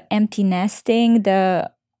like the empty nesting,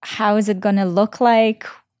 how is it going to look like?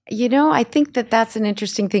 I think that that's an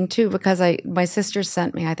interesting thing too, because my sister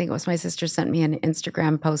sent me, I think it was my sister sent me an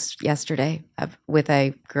Instagram post yesterday with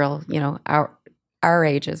a girl, our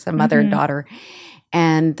ages, a mother and daughter.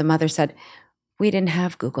 And the mother said, we didn't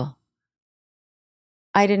have Google.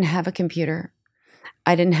 I didn't have a computer.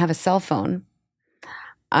 I didn't have a cell phone.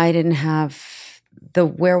 I didn't have the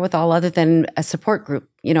wherewithal other than a support group,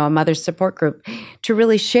 a mother's support group, to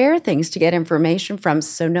really share things, to get information from.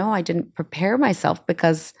 So no, I didn't prepare myself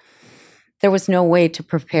because there was no way to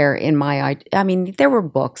prepare in my, I mean, there were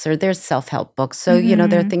books or there's self-help books. So,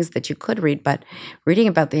 there are things that you could read, but reading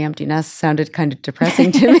about the empty nest sounded kind of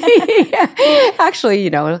depressing to me. Actually,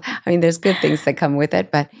 there's good things that come with it,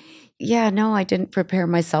 but yeah, no, I didn't prepare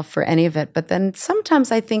myself for any of it. But then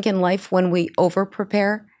sometimes I think in life when we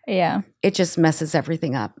over-prepare, it just messes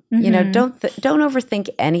everything up. Don't overthink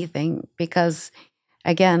anything, because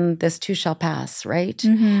again, this too shall pass, right?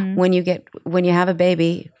 Mm-hmm. When you have a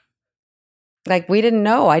baby, like we didn't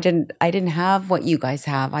know. I didn't have what you guys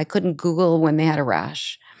have. I couldn't Google when they had a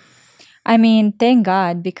rash. I mean, thank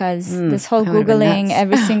God, because this whole I would have been Googling nuts.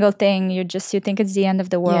 every single thing, you think it's the end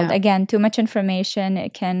of the world. Yeah. Again, too much information,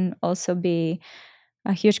 it can also be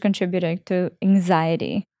a huge contributor to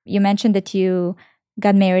anxiety. You mentioned that you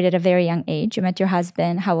got married at a very young age. You met your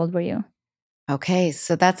husband. How old were you? Okay,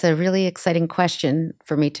 so that's a really exciting question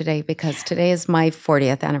for me today because today is my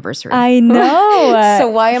 40th anniversary. I know. So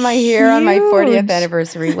why am I here on my 40th Huge.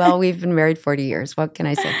 anniversary? Well, we've been married 40 years. What can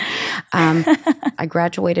I say? I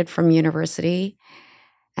graduated from university,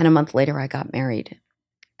 and a month later I got married,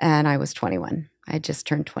 and I was 21. I just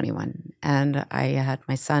turned 21, and I had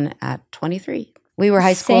my son at 23. We were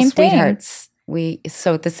high school Same thing. sweethearts.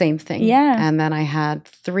 So the same thing. Yeah. And then I had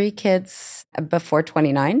 3 kids before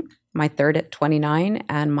 29. My third at 29,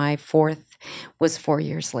 and my fourth was 4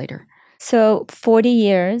 years later. So 40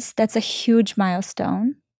 years, that's a huge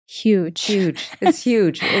milestone. Huge. Huge. It's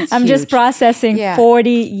huge. I'm just processing 40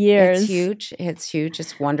 years. It's huge. It's huge.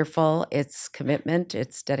 It's wonderful. It's commitment.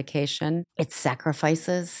 It's dedication. It's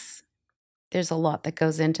sacrifices. There's a lot that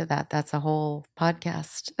goes into that. That's a whole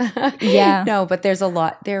podcast. Yeah. No, but there's a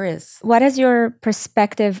lot. There is. What has your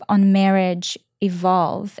perspective on marriage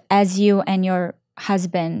evolve as you and your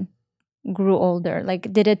husband grew older?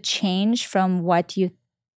 Like, did it change from what you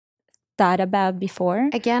thought about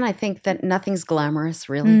before? Again, I think that nothing's glamorous,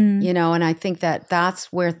 really, and I think that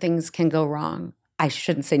that's where things can go wrong. I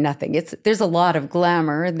shouldn't say nothing. There's a lot of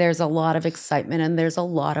glamour, and there's a lot of excitement, and there's a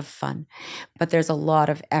lot of fun, but there's a lot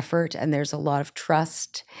of effort, and there's a lot of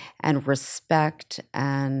trust and respect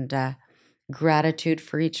and gratitude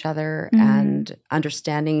for each other and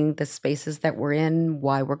understanding the spaces that we're in,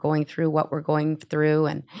 why we're going through what we're going through.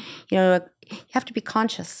 And, you have to be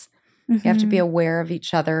conscious. You have to be aware of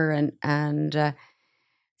each other. And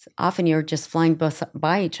often you're just flying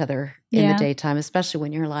by each other in the daytime, especially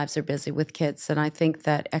when your lives are busy with kids. And I think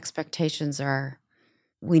that expectations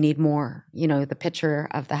we need more. The picture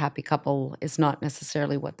of the happy couple is not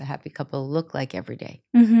necessarily what the happy couple look like every day,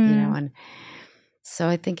 and so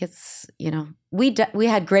I think it's, we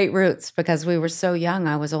had great roots because we were so young.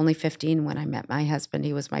 I was only 15 when I met my husband.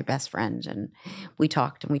 He was my best friend, and we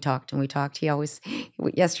talked and we talked and we talked.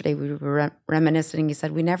 Yesterday we were reminiscing. He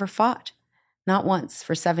said, we never fought, not once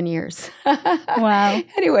for 7 years. Wow.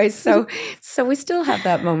 Anyway, so we still have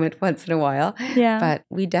that moment once in a while. Yeah. But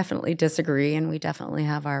we definitely disagree, and we definitely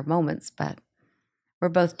have our moments, but we're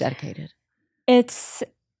both dedicated. It's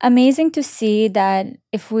amazing to see that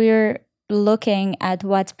if we're looking at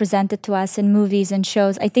what's presented to us in movies and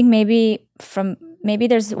shows, I think maybe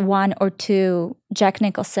there's 1 or 2 Jack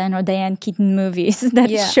Nicholson or Diane Keaton movies that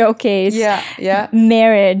showcase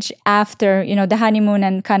marriage after, the honeymoon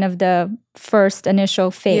and kind of the first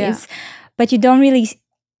initial phase. Yeah. But you don't really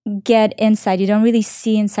get inside. You don't really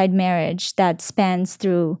see inside marriage that spans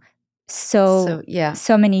through so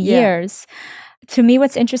many years. To me,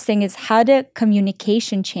 what's interesting is how the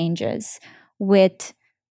communication changes with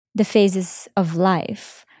the phases of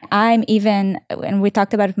life. When we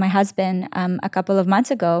talked about it with my husband a couple of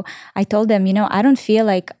months ago, I told him, I don't feel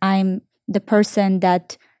like I'm the person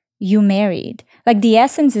that you married. Like the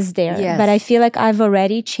essence is there, but I feel like I've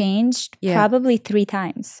already changed probably 3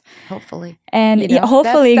 times. Hopefully. And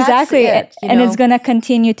hopefully, that's exactly. It, and it's going to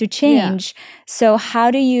continue to change. Yeah. So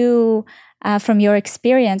how do you, from your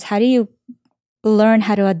experience, how do you learn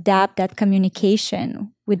how to adapt that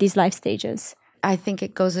communication with these life stages? I think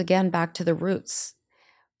it goes again back to the roots.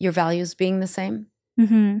 Your values being the same.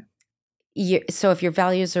 Mm-hmm. So if your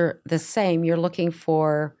values are the same, you're looking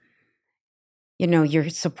for, you're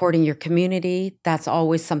supporting your community. That's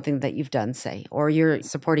always something that you've done, say, or you're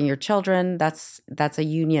supporting your children. That's a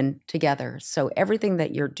union together. So everything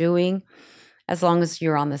that you're doing, as long as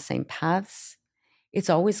you're on the same paths, it's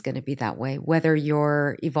always going to be that way, whether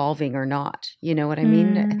you're evolving or not. You know what I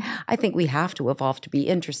mean? I think we have to evolve to be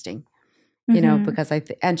interesting. Because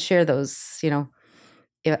and share those,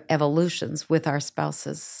 evolutions with our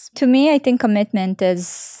spouses. To me, I think commitment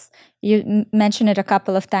is, you mentioned it a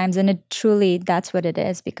couple of times, and that's what it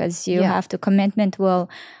is, because you have to, commitment will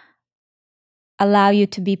allow you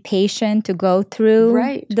to be patient, to go through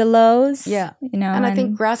the lows. Yeah. And I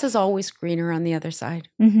think grass is always greener on the other side,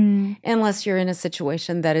 unless you're in a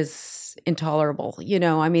situation that is intolerable.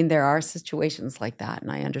 There are situations like that,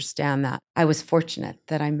 and I understand that. I was fortunate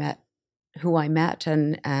that I met who I met,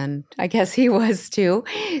 and I guess he was too.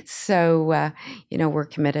 So, we're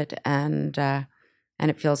committed, and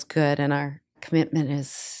it feels good. And our commitment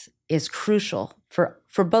is crucial for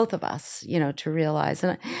for both of us, to realize.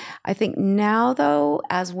 And I think now, though,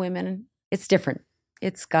 as women, it's different.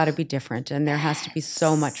 It's got to be different. And there has to be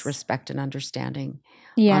so much respect and understanding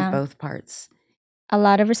on both parts. A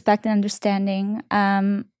lot of respect and understanding.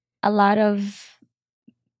 A lot of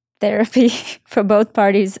therapy for both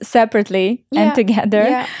parties separately and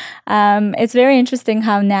together. It's very interesting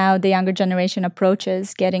how now the younger generation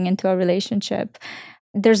approaches getting into a relationship.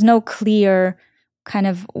 There's no clear kind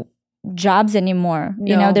of jobs anymore.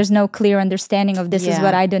 No. There's no clear understanding of this is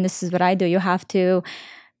what I do and this is what I do. You have to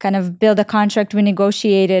kind of build a contract,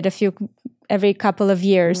 renegotiate it every couple of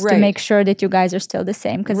years to make sure that you guys are still the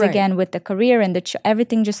same. Because again, with the career and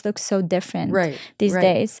everything just looks so different these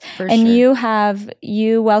days. For and sure.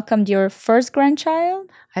 you welcomed your first grandchild?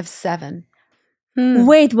 I have 7.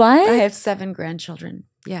 Wait, what? I have 7 grandchildren.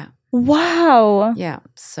 Yeah. Wow. Yeah.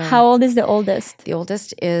 So how old is the oldest? The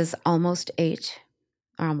oldest is almost 8.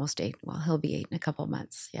 Or almost 8. Well, he'll be 8 in a couple of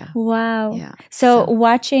months. Yeah. Wow. Yeah. So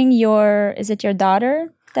watching is it your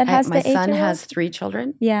daughter that has the 8-year-old? My son has 3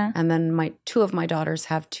 children. Yeah. And then 2 of my daughters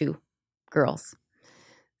have 2 girls.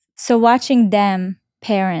 So watching them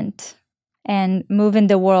parent and move in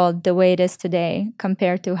the world the way it is today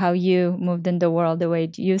compared to how you moved in the world the way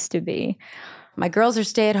it used to be. My girls are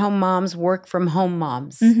stay-at-home moms, work-from-home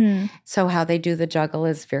moms. Mm-hmm. So how they do the juggle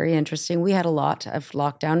is very interesting. We had a lot of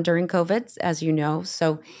lockdown during COVID, as you know.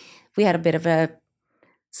 So we had a bit of a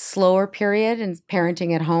slower period, and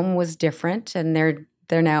parenting at home was different. And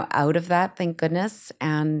they're now out of that, thank goodness.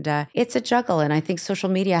 And it's a juggle. And I think social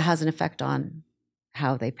media has an effect on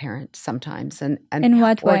how they parent sometimes. And in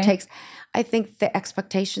what way? I think the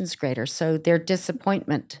expectation's greater. So their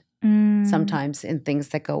disappointment sometimes in things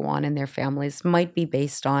that go on in their families might be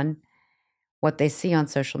based on what they see on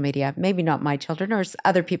social media. Maybe not my children or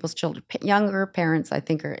other people's children. Younger parents, I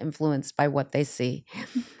think, are influenced by what they see.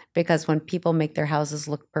 Because when people make their houses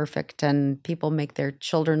look perfect and people make their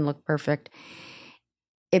children look perfect,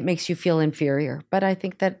 it makes you feel inferior. But I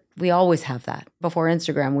think that we always have that. Before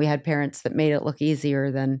Instagram, we had parents that made it look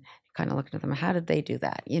easier than kind of looking at them. How did they do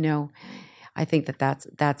that? I think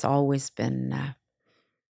that's always been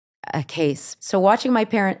a case. So watching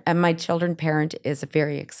my children parent is a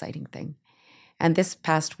very exciting thing. And this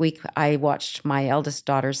past week, I watched my eldest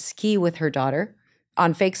daughter ski with her daughter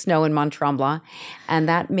on fake snow in Mont Tremblant. And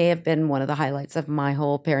that may have been one of the highlights of my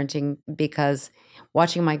whole parenting, because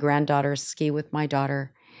watching my granddaughter ski with my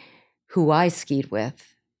daughter, who I skied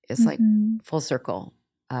with, is like full circle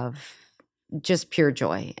of just pure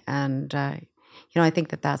joy. And, I think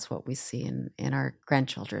that's what we see in our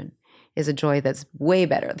grandchildren, is a joy that's way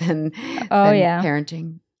better than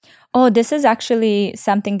parenting. Oh, this is actually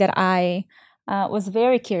something that I was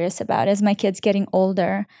very curious about as my kids getting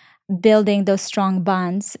older. Building those strong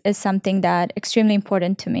bonds is something that extremely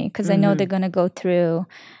important to me, because I know they're going to go through,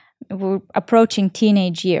 we're approaching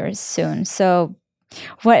teenage years soon. So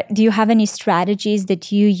what do you have any strategies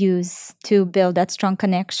that you use to build that strong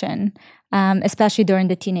connection, especially during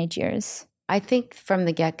the teenage years? I think from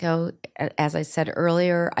the get-go, as I said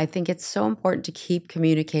earlier, I think it's so important to keep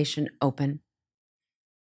communication open.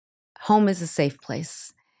 Home is a safe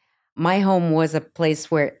place. My home was a place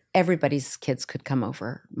where everybody's kids could come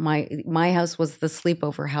over. My house was the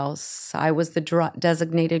sleepover house. I was the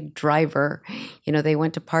designated driver. They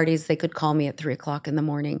went to parties. They could call me at 3:00 in the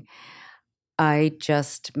morning. I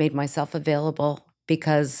just made myself available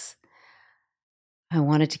because I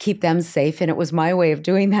wanted to keep them safe, and it was my way of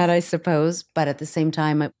doing that, I suppose. But at the same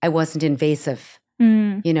time, I wasn't invasive,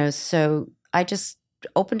 so I just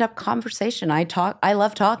opened up conversation. I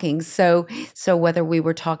love talking. So whether we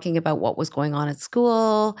were talking about what was going on at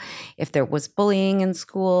school, if there was bullying in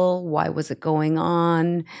school, why was it going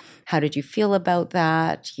on? How did you feel about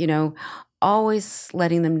that? Always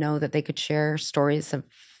letting them know that they could share stories of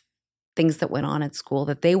things that went on at school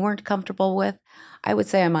that they weren't comfortable with. I would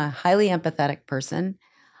say I'm a highly empathetic person.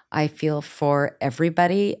 I feel for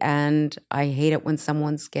everybody, and I hate it when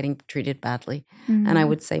someone's getting treated badly. And I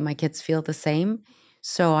would say my kids feel the same.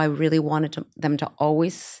 So I really wanted them to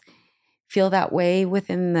always feel that way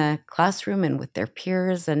within the classroom and with their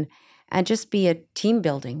peers, and just be a team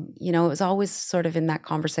building. It was always sort of in that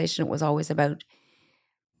conversation, it was always about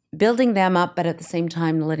building them up, but at the same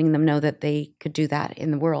time letting them know that they could do that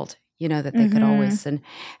in the world. That they could always,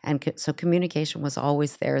 so communication was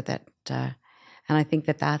always there. And I think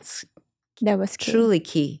that was key. Truly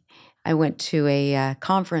key. I went to a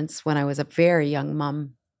conference when I was a very young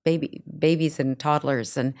mom, babies and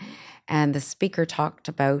toddlers, and the speaker talked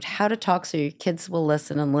about how to talk so your kids will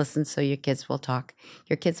listen, and listen so your kids will talk.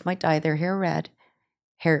 Your kids might dye their hair red,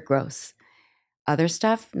 hair grows. Other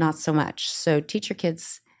stuff, not so much. So teach your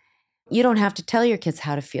kids you don't have to tell your kids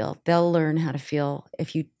how to feel. They'll learn how to feel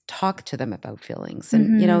if you talk to them about feelings.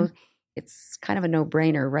 And, it's kind of a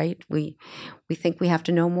no-brainer, right? We think we have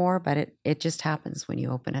to know more, but it just happens when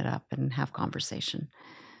you open it up and have conversation.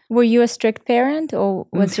 Were you a strict parent, or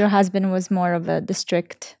was your husband was more of the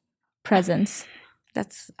strict presence?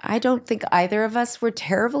 I don't think either of us were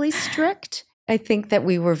terribly strict. I think that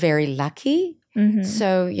we were very lucky.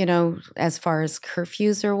 So, as far as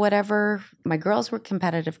curfews or whatever, my girls were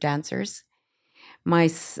competitive dancers. My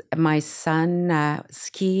son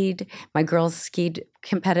skied. My girls skied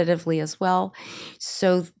competitively as well.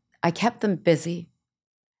 So I kept them busy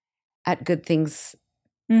at good things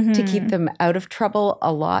to keep them out of trouble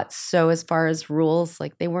a lot. So as far as rules,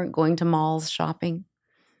 like they weren't going to malls shopping.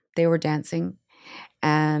 They were dancing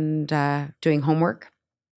and doing homework.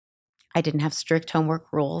 I didn't have strict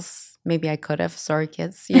homework rules. Maybe I could have. Sorry,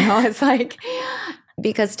 kids. It's like,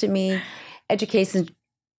 because to me, education is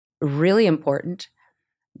really important,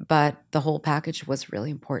 but the whole package was really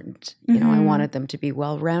important. I wanted them to be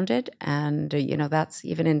well-rounded. And, that's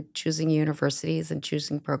even in choosing universities and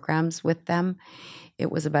choosing programs with them.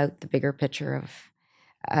 It was about the bigger picture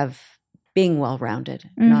of being well-rounded,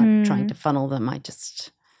 not trying to funnel them.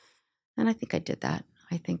 And I think I did that.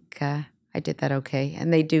 I think I did that okay.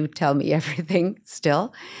 And they do tell me everything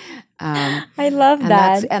still. I love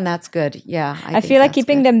that. And that's good. Yeah. I feel like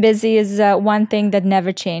keeping them busy is one thing that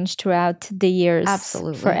never changed throughout the years.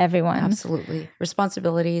 Absolutely. For everyone. Absolutely.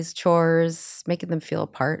 Responsibilities, chores, making them feel a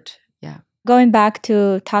part. Yeah. Going back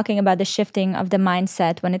to talking about the shifting of the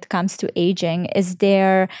mindset when it comes to aging, is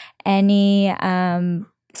there any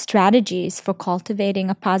strategies for cultivating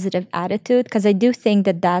a positive attitude? Because I do think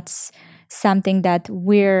that that's something that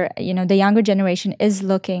the younger generation is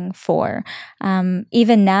looking for.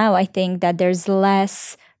 Even now, I think that there's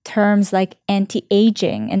less terms like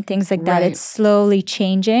anti-aging and things like that. It's slowly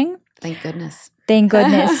changing. Thank goodness. Thank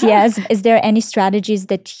goodness, yes. Is there any strategies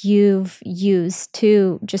that you've used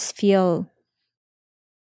to just feel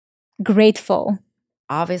grateful?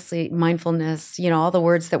 Obviously, mindfulness, all the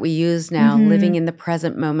words that we use now, living in the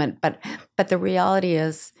present moment. But the reality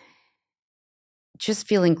is just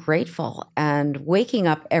feeling grateful and waking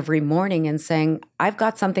up every morning and saying, I've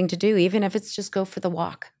got something to do, even if it's just go for the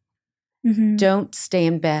walk. Don't stay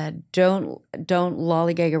in bed. Don't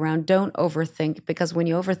lollygag around. Don't overthink, because when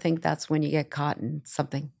you overthink, that's when you get caught in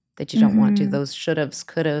something that you don't want to. Those should-haves,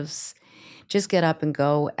 could-haves. Just get up and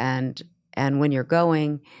go. And when you're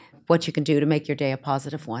going, what you can do to make your day a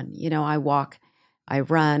positive one. I walk, I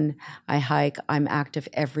run, I hike. I'm active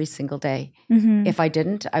every single day. If I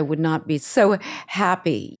didn't, I would not be so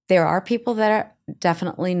happy. There are people that are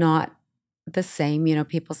definitely not the same.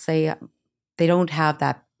 People say they don't have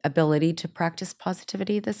that ability to practice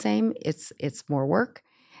positivity the same. It's more work,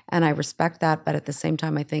 and I respect that. But at the same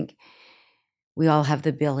time, I think we all have the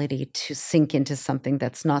ability to sink into something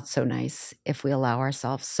that's not so nice if we allow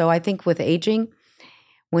ourselves. So I think with aging,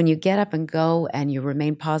 when you get up and go and you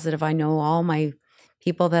remain positive, I know all my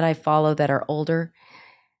people that I follow that are older,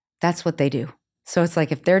 that's what they do. So it's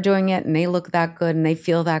like if they're doing it and they look that good and they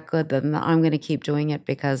feel that good, then I'm going to keep doing it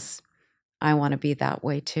because I want to be that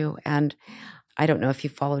way too. And I don't know if you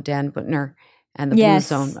follow Dan Buttner and the Blue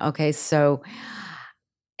Zone. Okay, so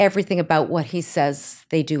everything about what he says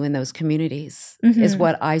they do in those communities is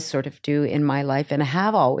what I sort of do in my life and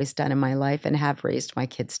have always done in my life and have raised my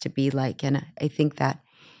kids to be like. And I think that,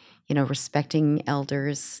 respecting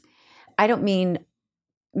elders, I don't mean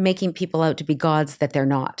making people out to be gods that they're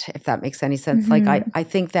not, if that makes any sense. Like, I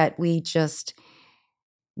think that we just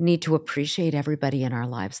need to appreciate everybody in our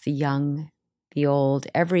lives, the young, the old.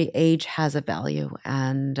 Every age has a value,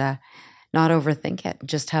 and not overthink it.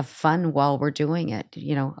 Just have fun while we're doing it.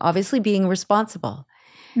 Obviously being responsible.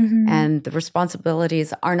 And the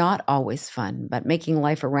responsibilities are not always fun, but making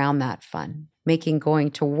life around that fun, making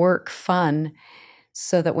going to work fun,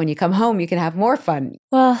 so that when you come home, you can have more fun.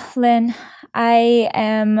 Well, Lynn, I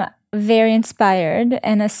am very inspired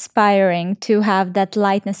and aspiring to have that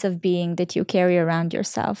lightness of being that you carry around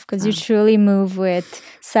yourself, because you truly move with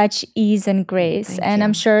such ease and grace. And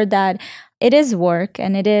I'm sure that it is work,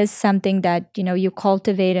 and it is something that, you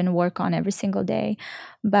cultivate and work on every single day.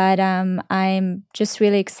 But I'm just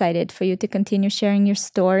really excited for you to continue sharing your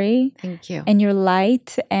story. Thank you. And your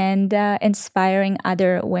light, and inspiring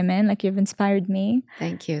other women like you've inspired me.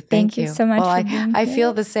 Thank you. Thank you so much. Well, for being I here.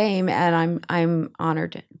 feel the same, and I'm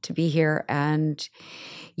honored to be here. And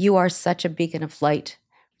you are such a beacon of light.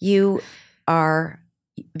 You are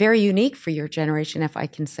very unique for your generation, if I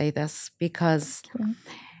can say this, because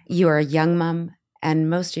you are a young mom, and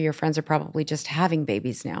most of your friends are probably just having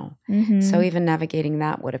babies now. So even navigating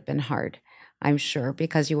that would have been hard. I'm sure,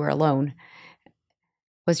 because you were alone.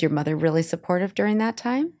 Was your mother really supportive during that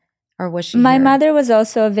time? Or was she My here? mother was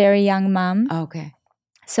also a very young mom. Okay.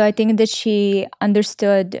 So I think that she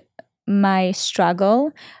understood my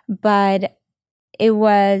struggle, but it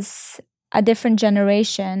was a different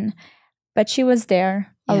generation. But she was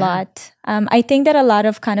there a lot. I think that a lot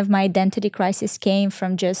of kind of my identity crisis came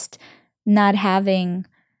from just not having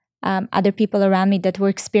other people around me that were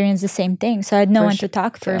experiencing the same thing. So I had no one to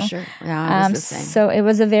talk to. For sure. Yeah, I was the same. So it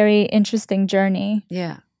was a very interesting journey.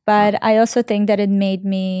 Yeah. But I also think that it made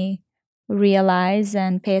me realize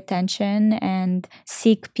and pay attention and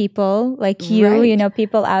seek people like you, you know,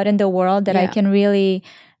 people out in the world that I can really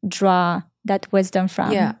draw that wisdom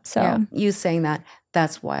from. Yeah. So yeah. You saying that,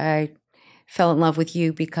 that's why I fell in love with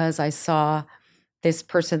you, because I saw this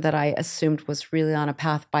person that I assumed was really on a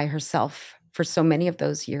path by herself for so many of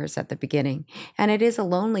those years at the beginning. And it is a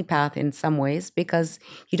lonely path in some ways because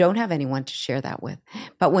you don't have anyone to share that with.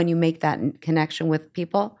 But when you make that connection with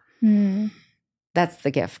people, that's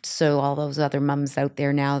the gift. So all those other mums out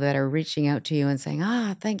there now that are reaching out to you and saying,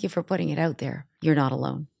 thank you for putting it out there. You're not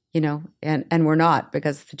alone, you know, and we're not,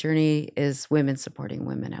 because the journey is women supporting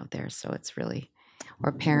women out there. So it's really,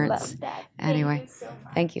 or parents. Love that. Anyway,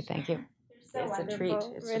 Thank you so much. thank you. So It's wonderful. a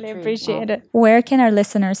treat. It's Really a treat. appreciate it. Where can our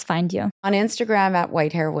listeners find you? On Instagram at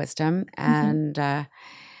White Hair Wisdom, and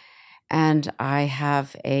I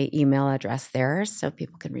have a email address there, so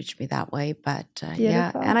people can reach me that way. But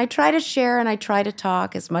and I try to share and I try to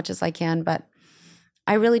talk as much as I can, but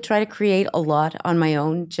I really try to create a lot on my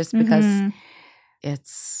own, just because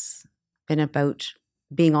it's been about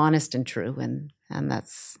being honest and true, and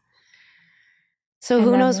that's. So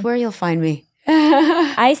who knows where you'll find me.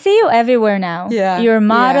 I see you everywhere now. Yeah, you're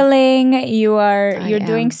modeling. You're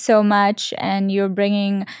doing so much, and you're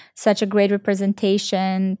bringing such a great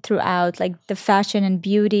representation throughout, like the fashion and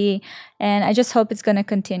beauty. And I just hope it's going to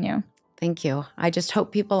continue. Thank you. I just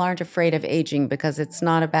hope people aren't afraid of aging, because it's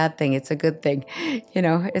not a bad thing. It's a good thing, you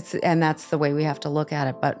know. And that's the way we have to look at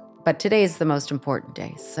it. But today is the most important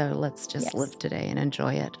day, so let's just live today and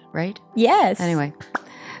enjoy it, right? Yes. Anyway.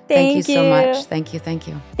 Thank you so much. Thank you.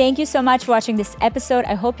 Thank you so much for watching this episode.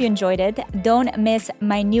 I hope you enjoyed it. Don't miss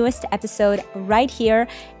my newest episode right here.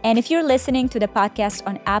 And if you're listening to the podcast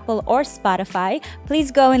on Apple or Spotify,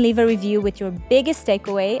 please go and leave a review with your biggest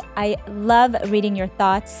takeaway. I love reading your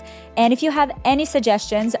thoughts. And if you have any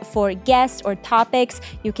suggestions for guests or topics,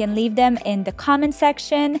 you can leave them in the comment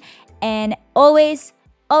section. And always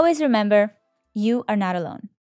remember, you are not alone.